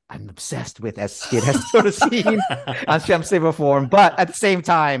I'm obsessed with, as Skid has sort of seen on Shem Saber form. But at the same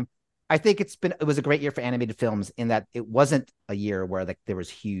time, I think it was a great year for animated films in that it wasn't a year where like there was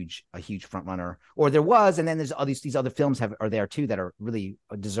a huge front runner, or there was, and then there's all these other films are there too that are really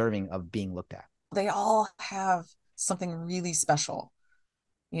deserving of being looked at. They all have something really special.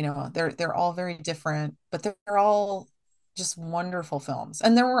 They're all very different, but they're all just wonderful films.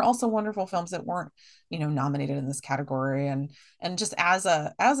 And there were also wonderful films that weren't, nominated in this category. And just as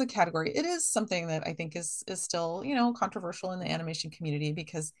a category, it is something that I think is still, controversial in the animation community,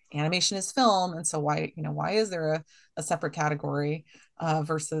 because animation is film. And so why is there a separate category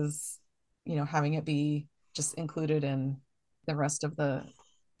versus, having it be just included in the rest of the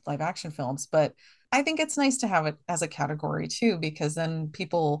live action films? But I think it's nice to have it as a category too, because then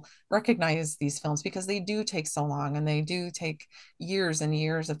people recognize these films, because they do take so long and they do take years and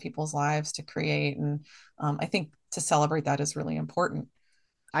years of people's lives to create. And I think to celebrate that is really important.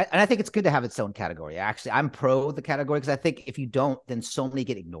 I think it's good to have its own category. Actually, I'm pro the category, because I think if you don't, then so many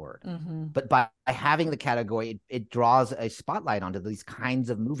get ignored. Mm-hmm. But by having the category, it draws a spotlight onto these kinds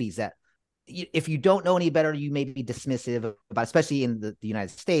of movies that, if you don't know any better, you may be dismissive about, especially in the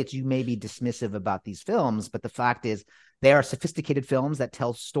United States, you may be dismissive about these films. But the fact is, they are sophisticated films that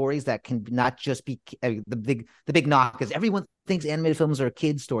tell stories that can not just be the big knock is everyone thinks animated films are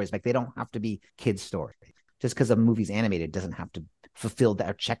kids' stories. Like, they don't have to be kids' stories. Just because a movie's animated doesn't have to fulfill that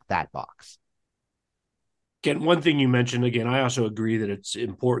or check that box. Again, one thing you mentioned, again, I also agree that it's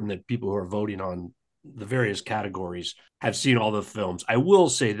important that people who are voting on the various categories have seen all the films. I will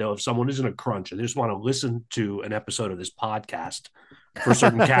say, though, if someone is in a crunch and they just want to listen to an episode of this podcast for a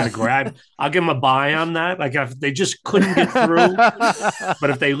certain category, I'll give them a buy on that. Like, if they just couldn't get through,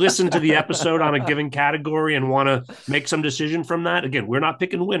 but if they listen to the episode on a given category and want to make some decision from that, again, we're not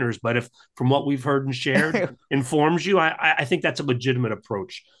picking winners, but if from what we've heard and shared informs you, I think that's a legitimate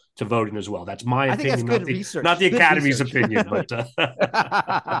approach to voting as well. That's my opinion, not the Academy's opinion, but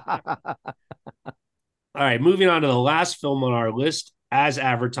all right, moving on to the last film on our list, as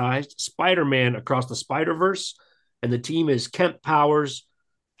advertised, Spider-Man Across the Spider-Verse. And the team is Kemp Powers,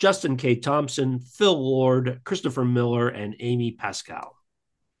 Justin K. Thompson, Phil Lord, Christopher Miller, and Amy Pascal.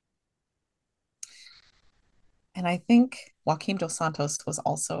 And I think Joaquim Dos Santos was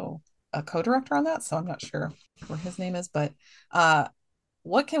also a co-director on that, so I'm not sure where his name is. But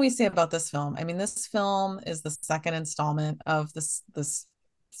what can we say about this film? I mean, this film is the second installment of this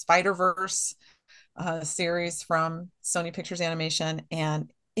Spider-Verse series from Sony Pictures Animation,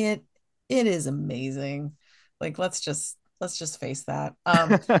 and it is amazing. Like, let's just face that.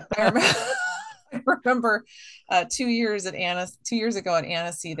 I remember 2 years ago at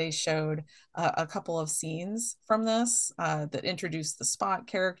Annecy, they showed a couple of scenes from this that introduced the Spot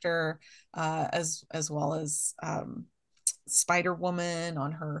character, as well as Spider Woman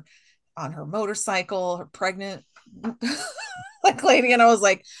on her motorcycle, her pregnant like lady, and I was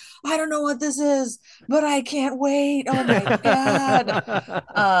like, I don't know what this is, but I can't wait. Oh my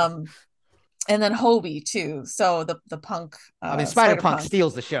god. And then Hobie too. So the punk. I mean, Spider-Punk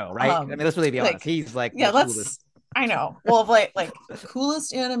steals the show, right? I mean, let's really be honest. He's like, yeah, I know. Well, like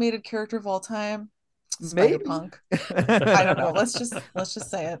coolest animated character of all time, Spider-Punk. I don't know. Let's just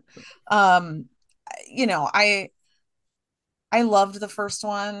say it. I loved the first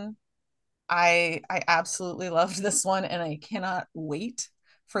one. I absolutely loved this one, and I cannot wait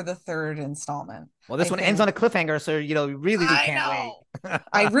for the third installment. Well, this one ends on a cliffhanger, so really can't wait.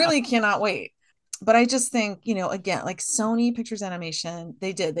 I really cannot wait. But I just think, again, like Sony Pictures Animation,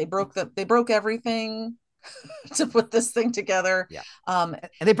 they broke everything to put this thing together. Yeah. And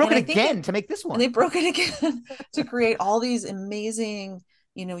they broke it again to make this one. And they broke it again to create all these amazing,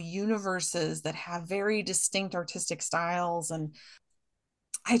 universes that have very distinct artistic styles. And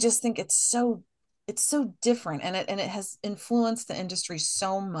I just think it's so different, and it has influenced the industry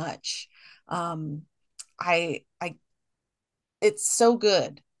so much. It's so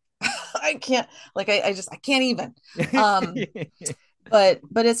good. I can't I can't even. But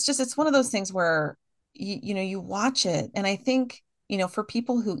it's one of those things where you watch it, and I think for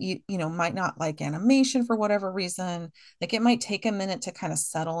people who might not like animation for whatever reason, like it might take a minute to kind of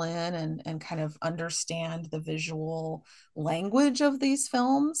settle in and kind of understand the visual language of these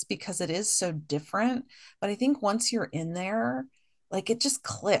films, because it is so different. But I think once you're in there, like it just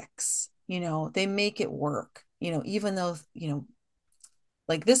clicks. They make it work. Even though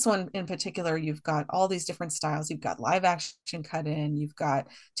like this one in particular, you've got all these different styles. You've got live action cut in, you've got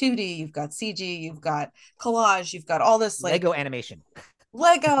 2D, you've got CG, you've got collage, you've got all this like Lego animation.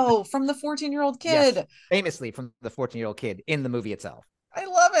 Lego from the 14-year-old kid. Yes, famously from the 14-year-old kid in the movie itself. I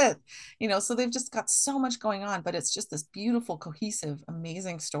love it. So they've just got so much going on, but it's just this beautiful, cohesive,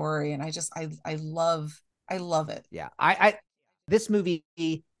 amazing story. And I love it. Yeah. I this movie,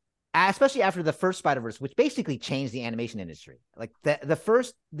 especially after the first Spider-Verse, which basically changed the animation industry. Like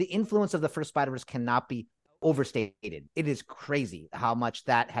the influence of the first Spider-Verse cannot be overstated. It is crazy how much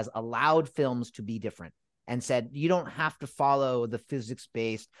that has allowed films to be different and said, you don't have to follow the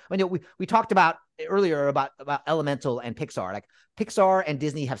physics-based. I mean, we talked about earlier about Elemental and Pixar. Like Pixar and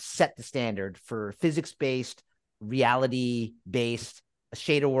Disney have set the standard for physics-based, reality-based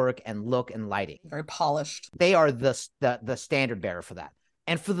shader work and look and lighting. Very polished. They are the standard bearer for that.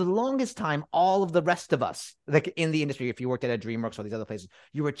 And for the longest time, all of the rest of us, like in the industry, if you worked at a DreamWorks or these other places,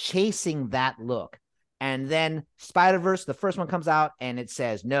 you were chasing that look. And then Spider-Verse, the first one comes out and it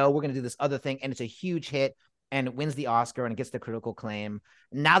says, no, we're going to do this other thing. And it's a huge hit and it wins the Oscar and it gets the critical acclaim.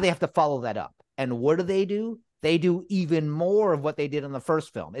 Now they have to follow that up. And what do? They do even more of what they did in the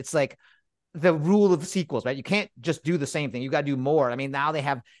first film. It's like the rule of sequels, right? You can't just do the same thing. You got to do more. I mean, now they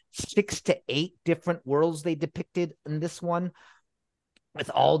have 6 to 8 different worlds they depicted in this one with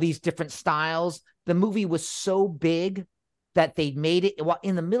all these different styles. The movie was so big that they made it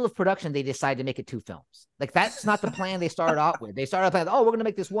in the middle of production. They decided to make it 2 films. Like that's not the plan they started out with. They started out, oh, we're going to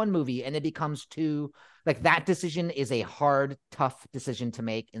make this one movie and it becomes 2. Like that decision is a hard, tough decision to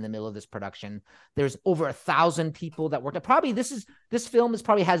make in the middle of this production. There's over 1,000 people that worked. This film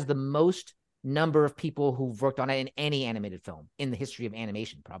probably has the most number of people who've worked on it in any animated film in the history of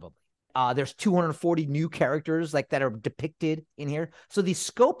animation, probably. There's 240 new characters like that are depicted in here. So the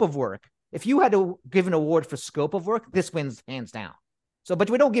scope of work, if you had to give an award for scope of work, this wins hands down. So, but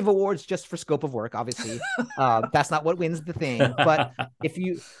we don't give awards just for scope of work, obviously. That's not what wins the thing. But if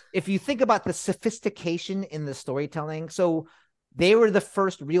you think about the sophistication in the storytelling, so they were the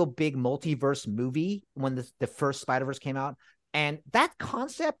first real big multiverse movie when the first Spider-Verse came out. And that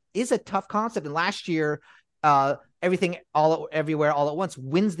concept is a tough concept. And last year, Everything Everywhere All at Once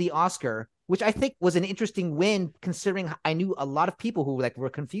wins the Oscar, which I think was an interesting win considering I knew a lot of people who were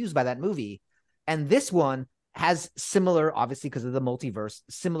confused by that movie. And this one has similar, obviously because of the multiverse,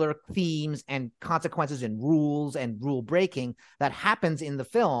 similar themes and consequences and rules and rule breaking that happens in the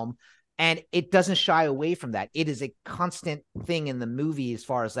film. And it doesn't shy away from that. It is a constant thing in the movie as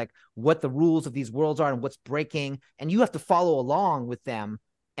far as like what the rules of these worlds are and what's breaking. And you have to follow along with them.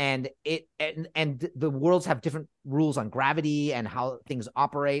 And the worlds have different rules on gravity and how things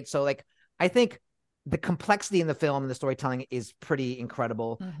operate. So like, I think the complexity in the film and the storytelling is pretty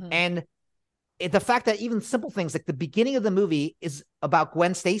incredible. Mm-hmm. And the fact that even simple things like the beginning of the movie is about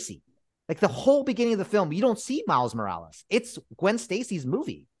Gwen Stacy. Like the whole beginning of the film, you don't see Miles Morales. It's Gwen Stacy's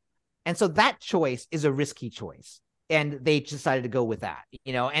movie. And so that choice is a risky choice. And they decided to go with that,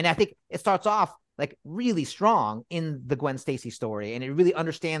 and I think it starts off like really strong in the Gwen Stacy story. And you really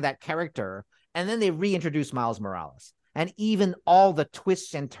understand that character. And then they reintroduce Miles Morales and even all the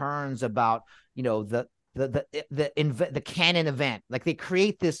twists and turns about, the canon event. Like they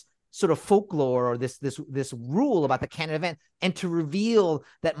create this sort of folklore or this rule about the canon event, and to reveal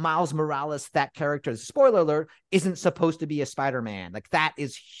that Miles Morales, that character, spoiler alert, isn't supposed to be a Spider-Man. Like that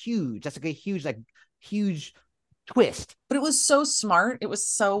is huge. That's like a huge twist. But it was so smart. It was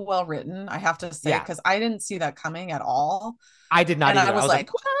so well written, I have to say, because I didn't see that coming at all. I did not and either. I was like,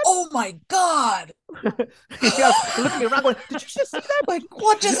 oh my God. Looking around going, did you just see that? Like,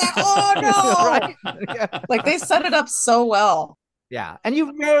 what just happened? Oh no. Right? Yeah. Like they set it up so well. Yeah. And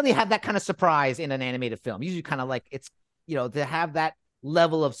you rarely have that kind of surprise in an animated film. Usually kind of like it's, to have that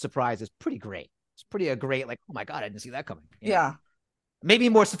level of surprise is pretty great. It's pretty great, like, oh my God, I didn't see that coming. Yeah. Maybe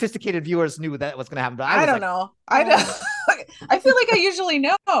more sophisticated viewers knew that was going to happen. But I don't know. I feel like I usually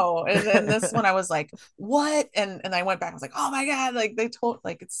know. And this one I was like, what? And I went back and was like, oh my God, like they told,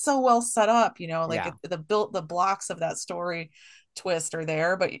 like, it's so well set up, the blocks of that story twist are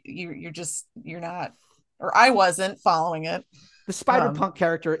there, but you're not, or I wasn't following it. The Spider-Punk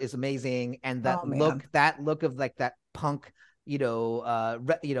character is amazing. And that look of like that punk,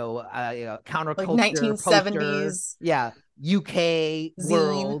 counterculture, like 1970s. Poster. Yeah. UK zine.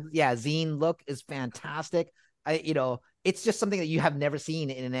 World. Yeah. Zine look is fantastic. It's just something that you have never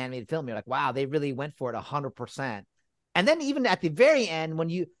seen in an animated film. You're like, wow, they really went for it 100%. And then even at the very end,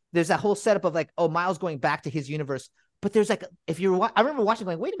 when there's that whole setup of like, oh, Miles going back to his universe, but there's like, I remember watching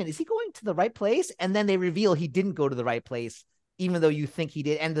going, wait a minute, is he going to the right place? And then they reveal he didn't go to the right place, even though you think he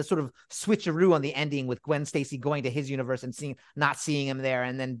did. And the sort of switcheroo on the ending with Gwen Stacy going to his universe and not seeing him there.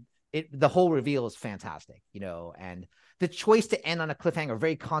 And then the whole reveal is fantastic, and the choice to end on a cliffhanger,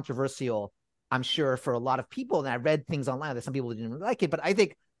 very controversial. I'm sure for a lot of people, and I read things online that some people didn't really like it, but I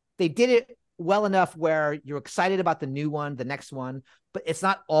think they did it well enough where you're excited about the new one, the next one, but it's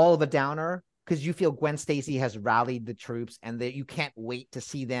not all of a downer because you feel Gwen Stacy has rallied the troops and that you can't wait to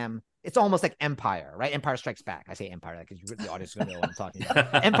see them. It's almost like Empire, right? Empire Strikes Back. I say Empire because the audience is going to know what I'm talking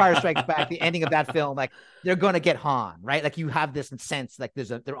about. Empire Strikes Back, the ending of that film, like they're going to get Han, right? Like you have this sense like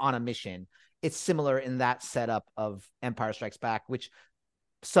they're on a mission. It's similar in that setup of Empire Strikes Back, which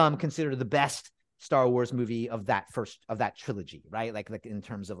some consider the best Star Wars movie of that trilogy, right? Like in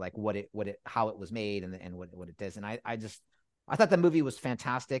terms of like how it was made and what it does. And I thought the movie was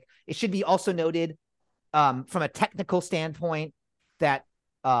fantastic. It should be also noted from a technical standpoint that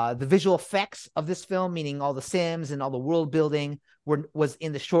the visual effects of this film, meaning all the sims and all the world building, was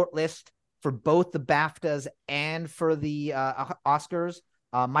in the short list for both the BAFTAs and for the Oscars.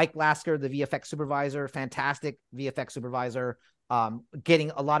 Mike Lasker, the VFX supervisor, fantastic VFX supervisor,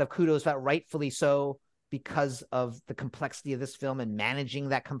 getting a lot of kudos, rightfully so, because of the complexity of this film and managing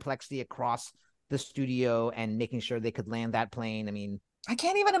that complexity across the studio and making sure they could land that plane. I mean, I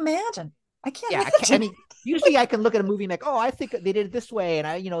can't even imagine. I mean, usually I can look at a movie and like, oh, I think they did it this way,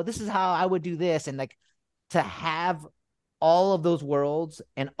 and this is how I would do this, and like to have all of those worlds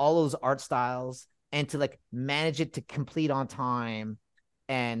and all those art styles and to like manage it to complete on time.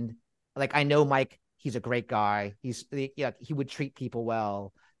 And like, I know Mike, he's a great guy. He would treat people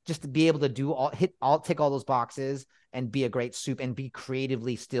well. Just to be able to tick all those boxes and be a great soup and be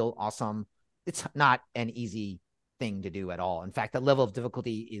creatively still awesome. It's not an easy thing to do at all. In fact, the level of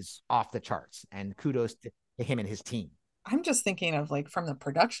difficulty is off the charts, and kudos to him and his team. I'm just thinking of like from the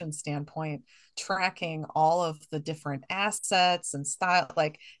production standpoint, tracking all of the different assets and style,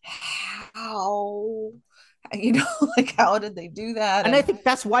 like how, like how did they do that? And I think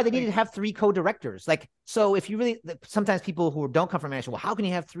that's why they needed to have 3 co-directors. Like, so if you really, sometimes people who don't come from animation, well, how can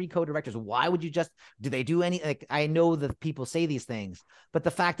you have 3 co-directors? Why would you do they do any, like, I know that people say these things, but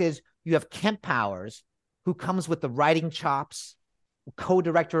the fact is you have Kemp Powers, who comes with the writing chops,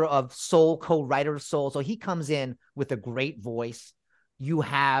 co-director of Soul, co-writer of Soul. So he comes in with a great voice. You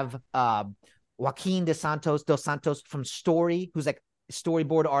have Joaquin dos Santos from Story, who's like a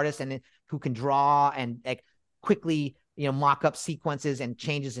storyboard artist and who can draw and like quickly, mock up sequences and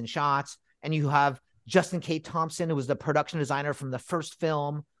changes in shots. And you have Justin K. Thompson, who was the production designer from the first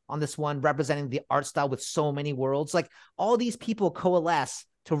film on this one, representing the art style with so many worlds. Like all these people coalesce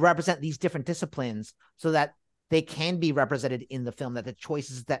to represent these different disciplines so that they can be represented in the film, that the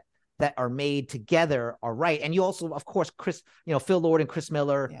choices that are made together are right. And you also, of course, Phil Lord and Chris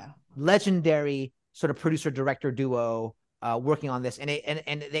Miller, legendary sort of producer director duo working on this. And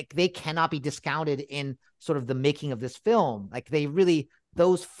they cannot be discounted in sort of the making of this film. Like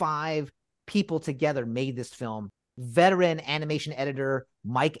those 5 people together made this film. Veteran animation editor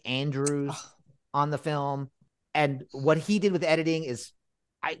Mike Andrews on the film. And what he did with editing is,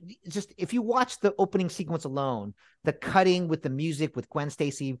 if you watch the opening sequence alone, the cutting with the music with Gwen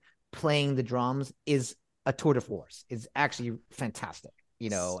Stacy playing the drums is a tour de force. It's actually fantastic,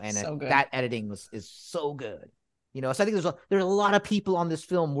 and so that editing is so good, So I think there's a lot of people on this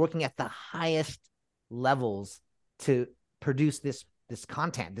film working at the highest levels to produce this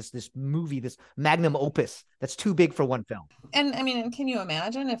content, this movie, this magnum opus that's too big for one film. And I mean, can you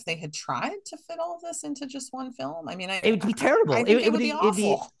imagine if they had tried to fit all of this into just one film? I mean, it would be terrible. It would be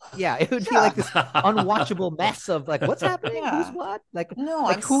awful. It would be like this unwatchable mess of like, what's happening? Who's what? Like, no,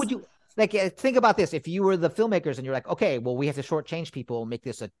 like who would you like? Think about this. If you were the filmmakers and you're like, okay, well, we have to shortchange people and make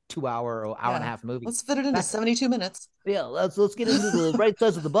this a 2-hour or hour and a half movie. Let's fit it into 72 minutes. Yeah, let's get into the right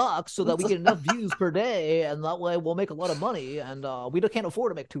size of the box so that we get enough views per day, and that way we'll make a lot of money. And we can't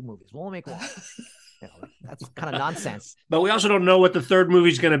afford to make 2 movies. We'll make one. That's kind of nonsense. But we also don't know what the third movie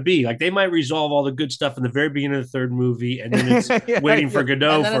is going to be. Like they might resolve all the good stuff in the very beginning of the third movie, and then it's waiting for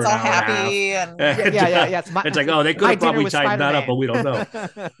Godot for an hour happy and a half. It's like, oh, they could have probably tightened that up, but we don't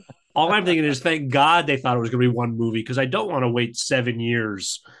know. All I'm thinking is, thank God they thought it was going to be one movie, because I don't want to wait 7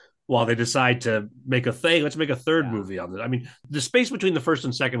 years while they decide to make a thing. Let's make a third movie on this. I mean, the space between the first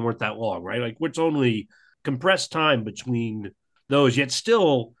and second weren't that long, right? Like it's only compressed time between those. Yet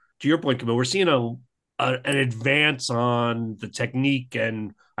still, to your point, Camille, we're seeing an advance on the technique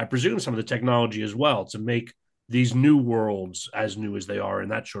and I presume some of the technology as well to make these new worlds as new as they are in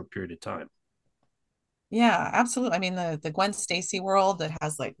that short period of time. Yeah, absolutely. I mean, the Gwen Stacy world that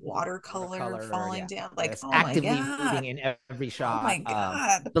has like watercolor falling down, like actively moving in every shot. Oh my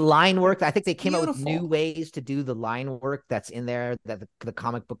God. The line work, I think they came out with new ways to do the line work that's in there, that the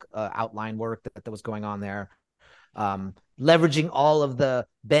comic book outline work that was going on there. Leveraging all of the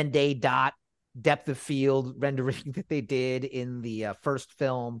Ben-Day dot depth of field rendering that they did in the first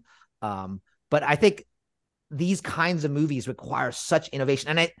film. But I think these kinds of movies require such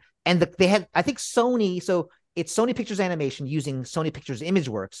innovation. They had, I think Sony, so it's Sony Pictures Animation using Sony Pictures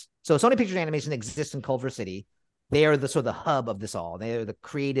ImageWorks. So Sony Pictures Animation exists in Culver City. They are the sort of the hub of this all. They are the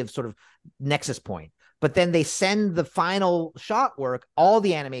creative sort of nexus point. But then they send the final shot work, all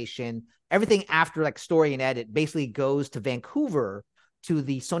the animation, everything after like story and edit basically goes to Vancouver to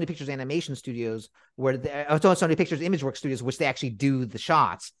the Sony Pictures Animation Studios, where Sony Pictures ImageWorks Studios, which they actually do the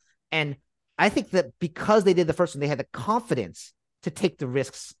shots. And I think that because they did the first one, they had the confidence to take the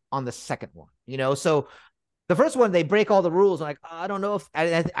risks on the second one, So the first one, they break all the rules. I'm like, I don't know if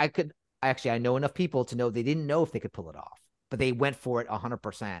I could. Actually, I know enough people to know they didn't know if they could pull it off, but they went for it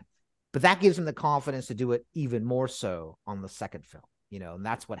 100%. But that gives them the confidence to do it even more so on the second film, and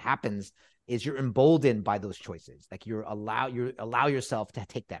that's what happens is you're emboldened by those choices. Like you allow yourself to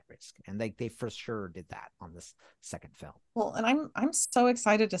take that risk. And they for sure did that on this second film. Well, and I'm so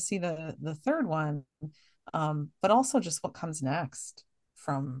excited to see the third one. But also just what comes next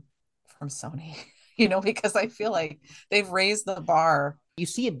from Sony, because I feel like they've raised the bar. You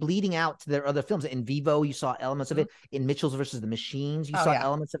see it bleeding out to their other films. In Vivo, you saw elements of it. In Mitchell's versus the Machines, you saw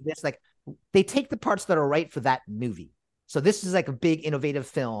elements of this. Like they take the parts that are right for that movie. So this is like a big innovative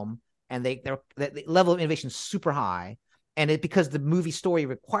film, and the level of innovation is super high, and because the movie story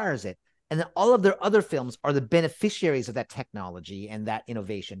requires it. And then all of their other films are the beneficiaries of that technology and that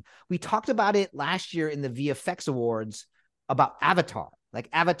innovation. We talked about it last year in the VFX Awards about Avatar, like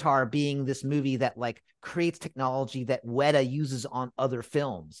Avatar being this movie that like creates technology that Weta uses on other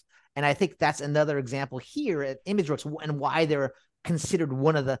films. And I think that's another example here at ImageWorks and why they're considered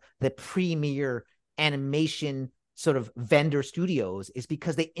one of the premier animation sort of vendor studios is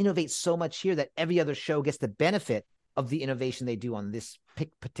because they innovate so much here that every other show gets the benefit of the innovation they do on this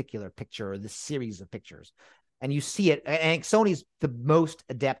particular picture or this series of pictures. And you see it, and Sony's the most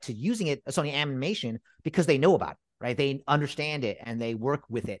adept to using it, Sony Animation, because they know about it, right? They understand it and they work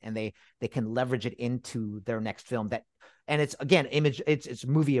with it, and they can leverage it into their next film. And it's again, it's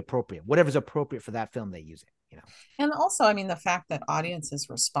movie appropriate. Whatever's appropriate for that film, they use it, And also, I mean, the fact that audiences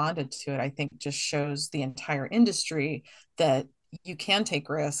responded to it, I think just shows the entire industry that you can take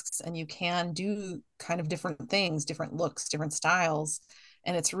risks and you can do kind of different things, different looks, different styles.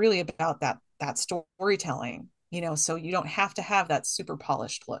 And it's really about that storytelling, so you don't have to have that super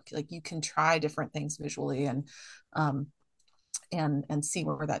polished look. Like you can try different things visually and see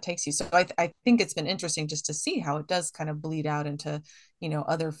where that takes you. So I think it's been interesting just to see how it does kind of bleed out into,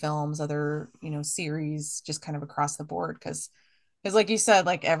 other films, other, series, just kind of across the board. Cause like you said,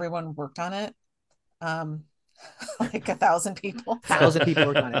 like everyone worked on it. Like 1,000 people. 1,000 people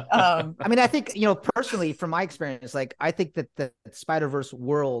worked on it. I mean, I think, personally, from my experience, like I think that the Spider-Verse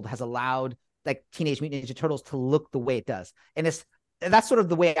world has allowed like Teenage Mutant Ninja Turtles to look the way it does. And that's sort of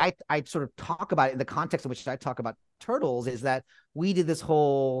the way I sort of talk about it in the context in which I talk about Turtles, is that we did this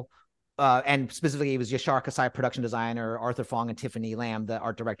whole and specifically it was Yashar Kasai, production designer, Arthur Fong and Tiffany Lamb, the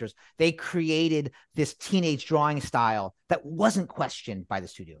art directors. They created this teenage drawing style that wasn't questioned by the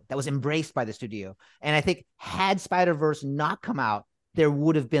studio, that was embraced by the studio. And I think had Spider-Verse not come out, there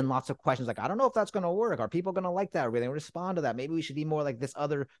would have been lots of questions like, I don't know if that's going to work. Are people going to like that? Are they going to respond to that? Maybe we should be more like this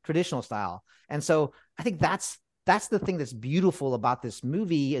other traditional style. And so I think that's the thing that's beautiful about this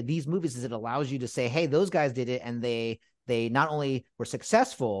movie, these movies, is it allows you to say, hey, those guys did it, and they not only were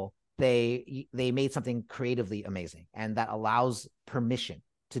successful, they made something creatively amazing, and that allows permission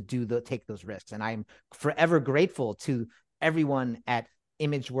to take those risks. And I'm forever grateful to everyone at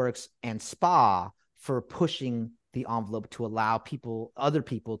ImageWorks and SPA for pushing the envelope to allow other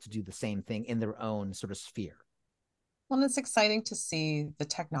people to do the same thing in their own sort of sphere. Well, it's exciting to see the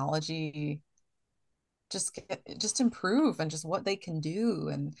technology just improve, and just what they can do,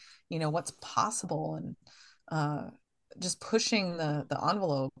 and what's possible, and just pushing the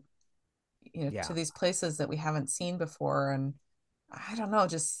envelope to these places that we haven't seen before. And I don't know,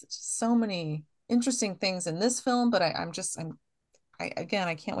 just so many interesting things in this film, but I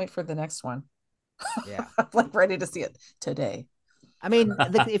can't wait for the next one. Yeah. I'm like ready to see it today. I mean,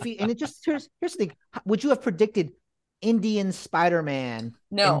 here's the thing. Would you have predicted Indian Spider-Man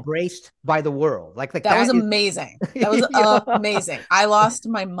embraced by the world? Like that was amazing. That was amazing. I lost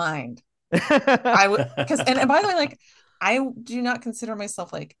my mind. I would, and by the way, like I do not consider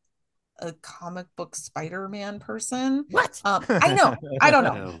myself like a comic book Spider-Man person. What? I know. I don't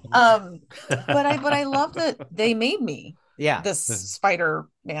know. But I love that they made me this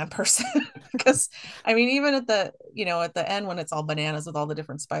Spider-Man person. Because I mean, even at the end when it's all bananas with all the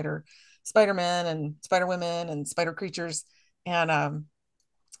different Spider-Men and Spider-Women and Spider creatures, and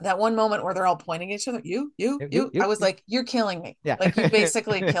that one moment where they're all pointing at each other, you. I was like, you're killing me. Yeah. Like, you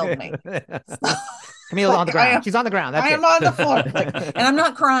basically killed me. Camille's on the ground. She's on the ground. That's I am on the floor. Like, and I'm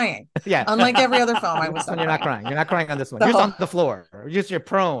not crying. Yeah. Unlike every other film, I was. You're not crying. You're not crying on this one. You're just on the floor. You're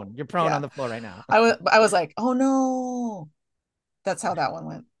prone. You're prone on the floor right now. I was like, oh no. That's how that one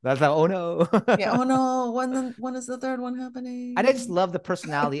went. That's how. Oh no. Yeah. Oh no. When is the third one happening? I just love the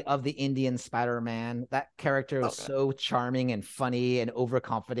personality of the Indian Spider-Man. That character was so charming and funny and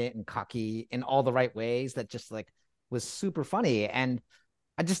overconfident and cocky in all the right ways. That just like was super funny. And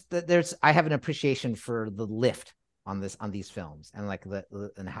I have an appreciation for the lift on these films, and like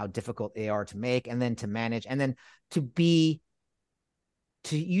and how difficult they are to make, and then to manage, and then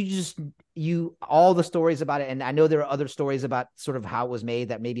all the stories about it. And I know there are other stories about sort of how it was made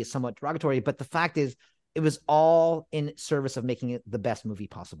that maybe is somewhat derogatory, but the fact is it was all in service of making it the best movie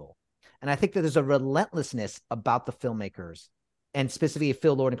possible. And I think that there's a relentlessness about the filmmakers, and specifically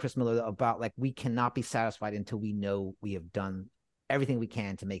Phil Lord and Chris Miller, about like, we cannot be satisfied until we know we have done everything we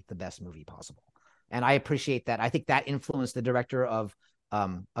can to make the best movie possible. And I appreciate that. I think that influenced the director of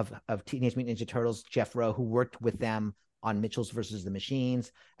Teenage Mutant Ninja Turtles, Jeff Rowe, who worked with them on Mitchell's versus the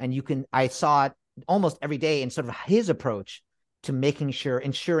Machines. And I saw it almost every day in sort of his approach to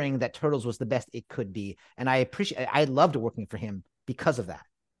ensuring that Turtles was the best it could be. And I loved working for him because of that,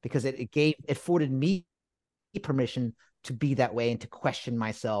 because it afforded me permission to be that way and to question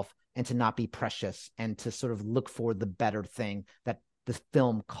myself and to not be precious and to sort of look for the better thing that the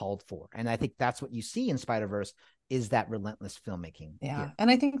film called for. And I think that's what you see in Spider-Verse, is that relentless filmmaking. Yeah. Here. And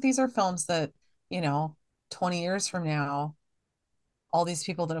I think these are films that, 20 years from now, all these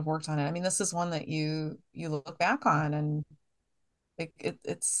people that have worked on it, I mean, this is one that you look back on, and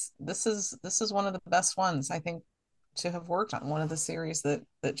this is one of the best ones, I think, to have worked on, one of the series that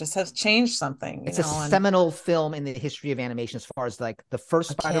just has changed something. It's a seminal film in the history of animation, as far as like the first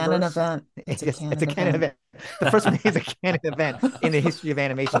Spider-Verse. Canon event. It's a canon event. The first one is a canon event in the history of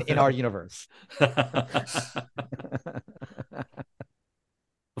animation in our universe.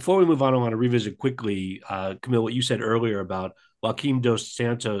 Before we move on, I want to revisit quickly, Camille, what you said earlier about Joaquim dos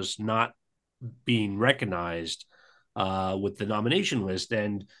Santos not being recognized with the nomination list.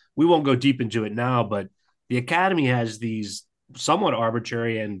 And we won't go deep into it now, but the Academy has these somewhat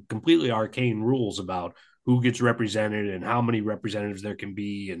arbitrary and completely arcane rules about who gets represented and how many representatives there can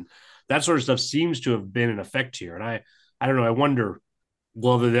be. And that sort of stuff seems to have been in effect here. And I don't know, I wonder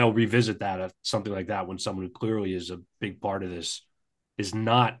whether they'll revisit that, something like that, when someone who clearly is a big part of this is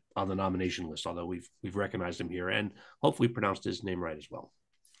not on the nomination list, although we've recognized him here and hopefully pronounced his name right as well.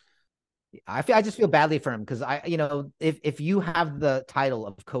 I just feel badly for him, because if you have the title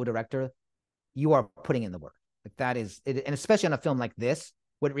of co-director, you are putting in the work. Like, that is it, and especially on a film like this,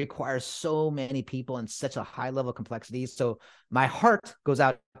 where it requires so many people and such a high level of complexity. So my heart goes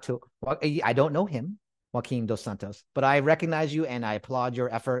out to, I don't know him, Joaquim dos Santos, but I recognize you and I applaud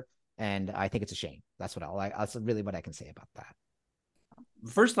your effort, and I think it's a shame. That's really what I can say about that.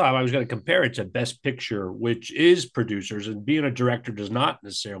 First thought, I was going to compare it to Best Picture, which is producers, and being a director does not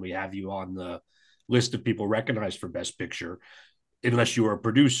necessarily have you on the list of people recognized for Best Picture unless you are a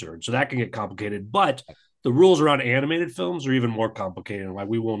producer. And so that can get complicated, but the rules around animated films are even more complicated. Like,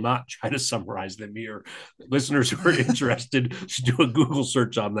 we will not try to summarize them here. Listeners who are interested should do a Google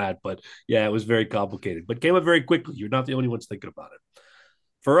search on that. But yeah, it was very complicated, but came up very quickly. You're not the only ones thinking about it.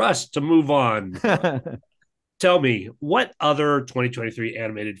 For us to move on, tell me, what other 2023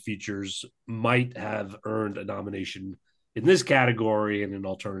 animated features might have earned a nomination in this category in an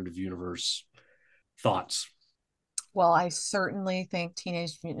alternative universe? Thoughts? Well, I certainly think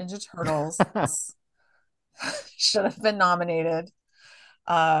Teenage Mutant Ninja Turtles should have been nominated.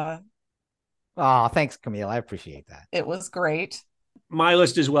 Oh, thanks, Camille. I appreciate that. It was great. My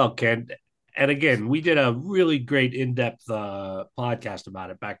list as well, Ken. And again, we did a really great in-depth podcast about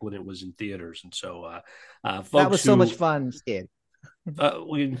it back when it was in theaters. And so folks, that was so much fun, Skid.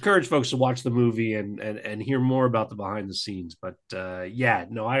 We encourage folks to watch the movie and hear more about the behind the scenes. But I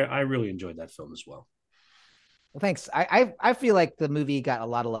really enjoyed that film as well. Well, thanks. I feel like the movie got a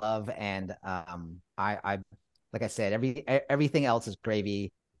lot of love, and I like I said, everything else is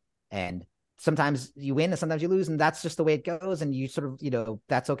gravy, and sometimes you win and sometimes you lose, and that's just the way it goes, and you sort of,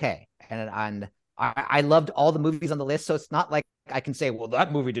 that's okay. And I loved all the movies on the list, so it's not like I can say, well,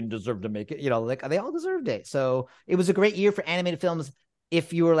 that movie didn't deserve to make it. Like, they all deserved it. So it was a great year for animated films.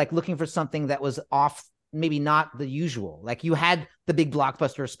 If you were like looking for something that was off, maybe not the usual, like you had the big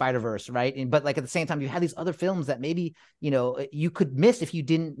blockbuster Spider-Verse, right? But like at the same time, you had these other films that maybe, you could miss if you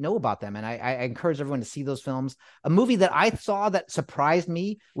didn't know about them. And I encourage everyone to see those films. A movie that I saw that surprised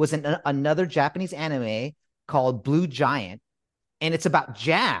me was another Japanese anime called Blue Giant. and it's about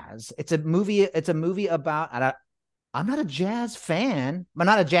jazz. It's a movie about, I'm not a jazz fan. I'm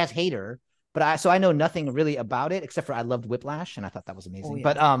not a jazz hater, but I know nothing really about it except for I loved Whiplash and I thought that was amazing.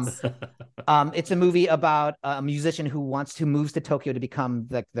 Oh, yes. But it's a movie about a musician who moves to Tokyo to become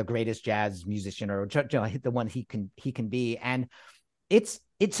the greatest jazz musician, or the one he can be. And it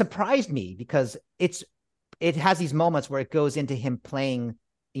surprised me because it has these moments where it goes into him playing,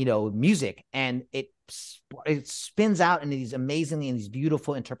 music, and it spins out in these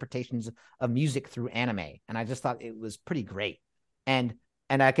beautiful interpretations of music through anime. And I just thought it was pretty great. And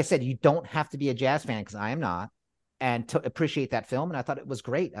like I said, you don't have to be a jazz fan, because I am not, and to appreciate that film. And I thought it was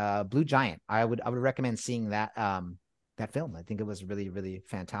great. Blue Giant. I would recommend seeing that film. I think it was really, really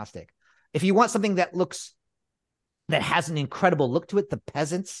fantastic. If you want something that has an incredible look to it, The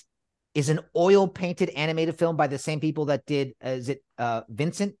Peasants is an oil painted animated film by the same people that did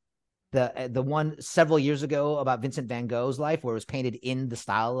Vincent, the one several years ago about Vincent van Gogh's life, where it was painted in the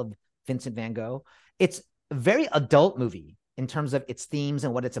style of Vincent van Gogh. It's a very adult movie in terms of its themes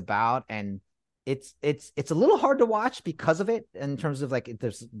and what it's about, and it's a little hard to watch because of it, in terms of like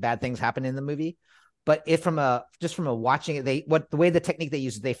there's bad things happen in the movie. But from watching it, the way the technique they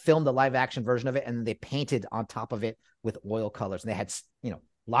used, they filmed the live action version of it and they painted on top of it with oil colors, and they had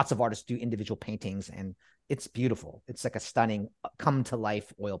lots of artists do individual paintings, and it's beautiful. It's like a stunning come to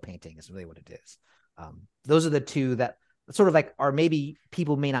life oil painting is really what it is. Those are the two that sort of like are maybe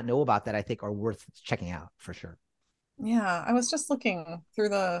people may not know about that I think are worth checking out for sure. Yeah, I was just looking through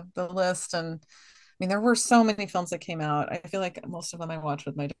the list, and I mean, there were so many films that came out. I feel like most of them I watched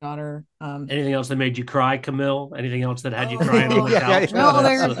with my daughter. Anything else that made you cry, Camille? Anything else that had you crying on the couch? No,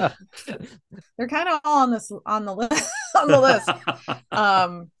 they're kind of all on the list on the list.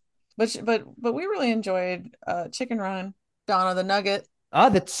 But we really enjoyed Chicken Run, Donna the Nugget.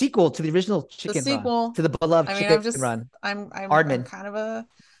 The sequel to the original Chicken Run, to the beloved Chicken Run. I'm kind of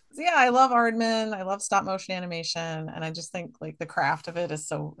I love Aardman. I love stop motion animation, and I just think like the craft of it is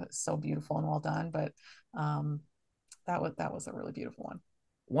so beautiful and well done. But that was a really beautiful one.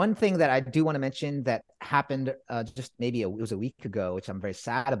 One thing that I do want to mention that happened just maybe it was a week ago, which I'm very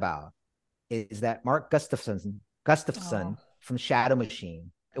sad about, is that Mark Gustafson from Shadow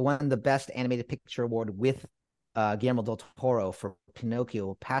Machine won the Best Animated Picture Award with Guillermo del Toro for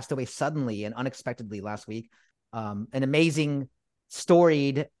Pinocchio, passed away suddenly and unexpectedly last week. An amazing,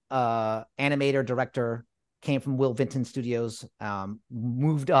 storied animator director, came from Will Vinton Studios,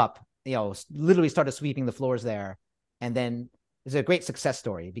 moved up, literally started sweeping the floors there, and then it's a great success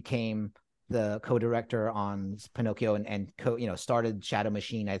story. Became the co-director on Pinocchio and started Shadow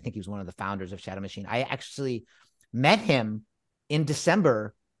Machine. I think he was one of the founders of Shadow Machine. I actually met him in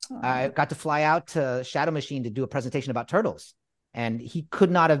December. I got to fly out to Shadow Machine to do a presentation about turtles. And he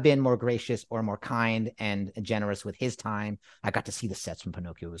could not have been more gracious or more kind and generous with his time. I got to see the sets from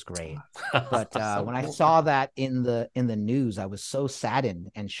Pinocchio. It was great. But when I saw that in the news, I was so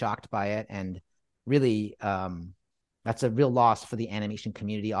saddened and shocked by it. And really, that's a real loss for the animation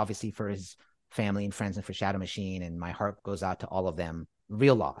community, obviously for his family and friends and for Shadow Machine. And my heart goes out to all of them.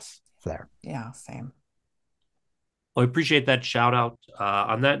 Real loss there. Yeah, same. Well, I appreciate that shout out.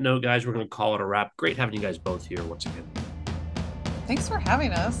 On that note, guys, we're going to call it a wrap. Great having you guys both here once again. Thanks for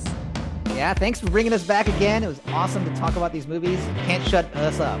having us. Yeah, thanks for bringing us back again. It was awesome to talk about these movies. Can't shut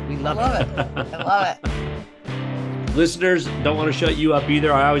us up. We love it. I love it. Listeners, don't want to shut you up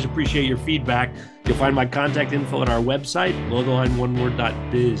either. I always appreciate your feedback. You'll find my contact info at our website,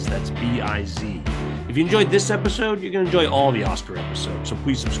 below-the-line-one-word.biz. That's B-I-Z. If you enjoyed this episode, you're going to enjoy all the Oscar episodes, so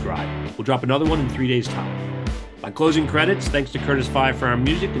please subscribe. We'll drop another one in 3 days' time. My closing credits, thanks to Curtis Five for our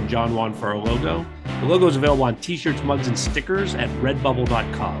music and John Wan for our logo. The logo is available on t-shirts, mugs, and stickers at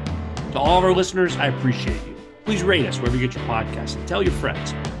redbubble.com. To all of our listeners, I appreciate you. Please rate us wherever you get your podcasts and tell your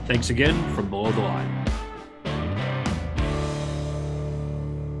friends. Thanks again from Below the Line.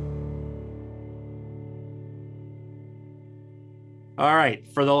 All right,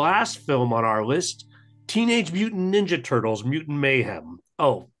 for the last film on our list, Teenage Mutant Ninja Turtles Mutant Mayhem.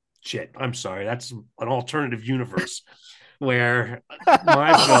 Oh, shit, I'm sorry. That's an alternative universe where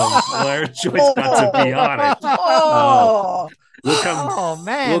my film, Blair Choice got to be on it.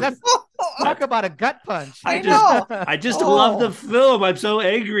 Talk about a gut punch. I just love the film. I'm so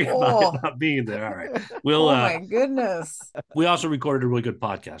angry about it not being there. All right. Oh my goodness. We also recorded a really good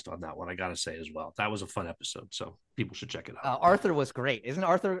podcast on that one, I got to say as well. That was a fun episode, so people should check it out. Arthur was great. Isn't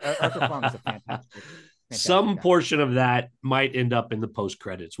Arthur Fong is a fantastic some guy. portion of that might end up in the post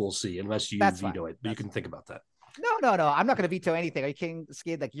credits. We'll see, unless you veto it. But you can think about that. No. I'm not going to veto anything. Are you kidding,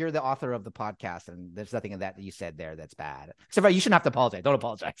 Skid? Like, you're the author of the podcast, and there's nothing in that you said there that's bad. Except for you shouldn't have to apologize. Don't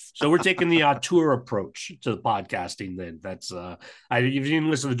apologize. So we're taking the auteur approach to the podcasting. Then that's if you didn't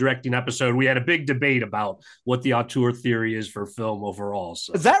listen to the directing episode, we had a big debate about what the auteur theory is for film overall.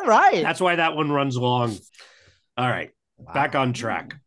 So Is that right? that's why that one runs long. All right, Wow. back on track.